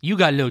 You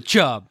got a little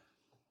chub.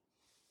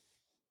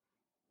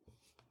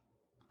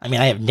 I mean,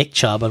 I have Nick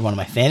Chubb on one of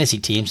my fantasy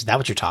teams. Is that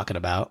what you're talking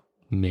about?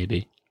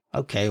 Maybe.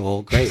 Okay,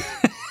 well, great.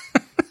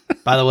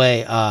 By the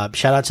way,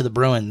 shout out to the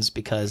Bruins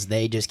because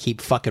they just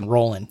keep fucking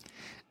rolling.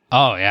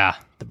 Oh, yeah.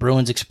 The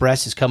Bruins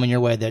Express is coming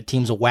your way. Their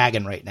team's a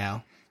wagon right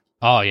now.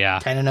 Oh, yeah.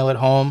 10-0 at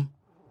home.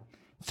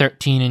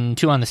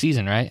 13-2 on the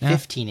season, right?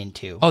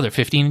 15-2. Oh, they're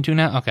 15-2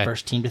 now? Okay.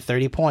 First team to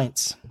 30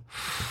 points.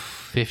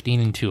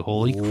 15-2.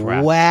 Holy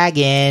crap.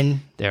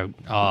 Wagon. They're,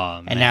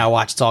 man. And now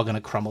watch, it's all going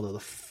to crumble to the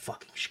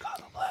fucking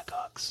Chicago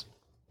Blackhawks.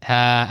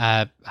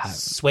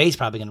 Sway's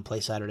probably going to play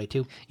Saturday,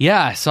 too.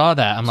 Yeah, I saw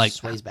that. I'm like,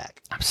 Sway's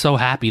back. I'm so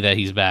happy that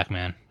he's back,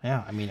 man.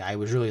 Yeah, I mean, I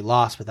was really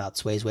lost without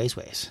Sway's ways.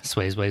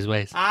 Sway's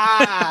ways.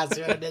 Ah,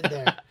 see what I did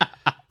there.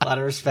 A lot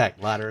of respect.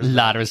 Lot of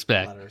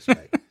respect.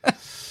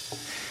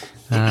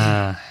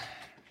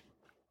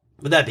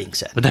 With that being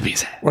said,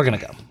 we're going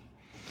to go.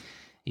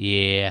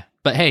 Yeah.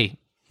 But hey,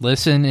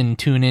 listen and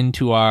tune in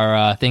to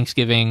our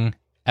Thanksgiving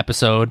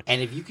episode.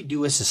 And if you could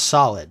do us a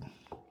solid,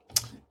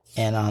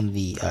 and on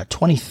the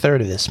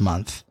 23rd of this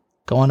month,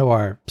 go onto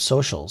our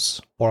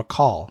socials or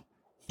call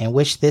and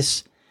wish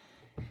this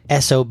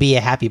SOB a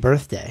happy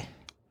birthday.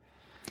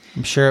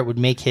 I'm sure it would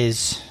make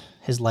his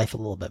life a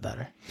little bit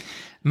better.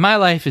 My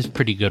life is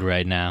pretty good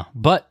right now,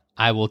 but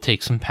I will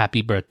take some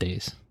happy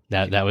birthdays.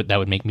 That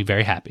would make me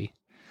very happy.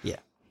 Yeah.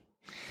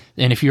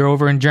 And if you're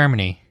over in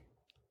Germany,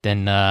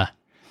 then I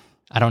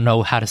don't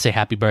know how to say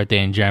happy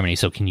birthday in Germany,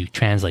 so can you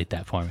translate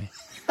that for me?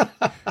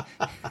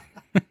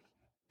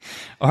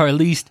 Or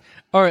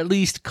at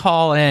least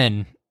call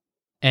in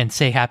and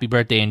say happy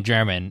birthday in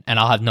German, and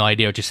I'll have no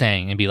idea what you're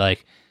saying and be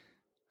like,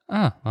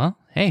 oh, well,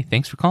 hey,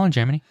 thanks for calling,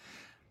 Germany.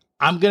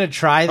 I'm going to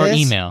try this. Or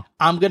email.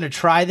 I'm going to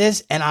try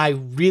this, and I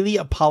really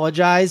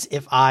apologize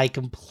if I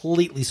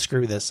completely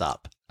screw this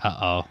up.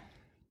 Uh-oh.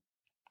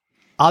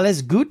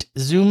 Alles gut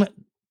zum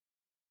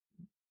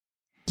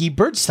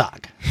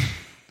Geburtstag.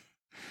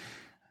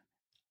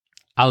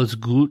 Alles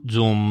gut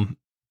zum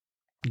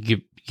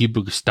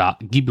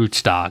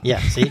Geburtstag. Yeah,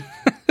 see?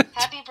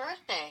 Happy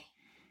birthday.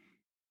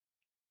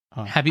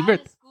 Oh. Happy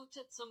birthday. Alles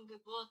Gute zum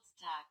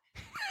Geburtstag.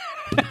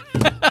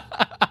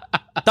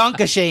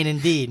 Dankeschön,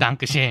 indeed.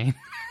 Dankeschön.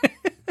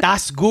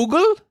 Das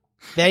Google,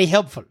 very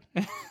helpful.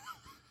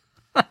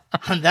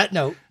 On that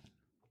note,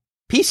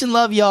 peace and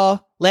love,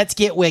 y'all. Let's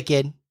get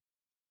wicked.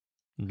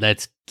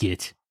 Let's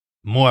get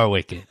more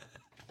wicked.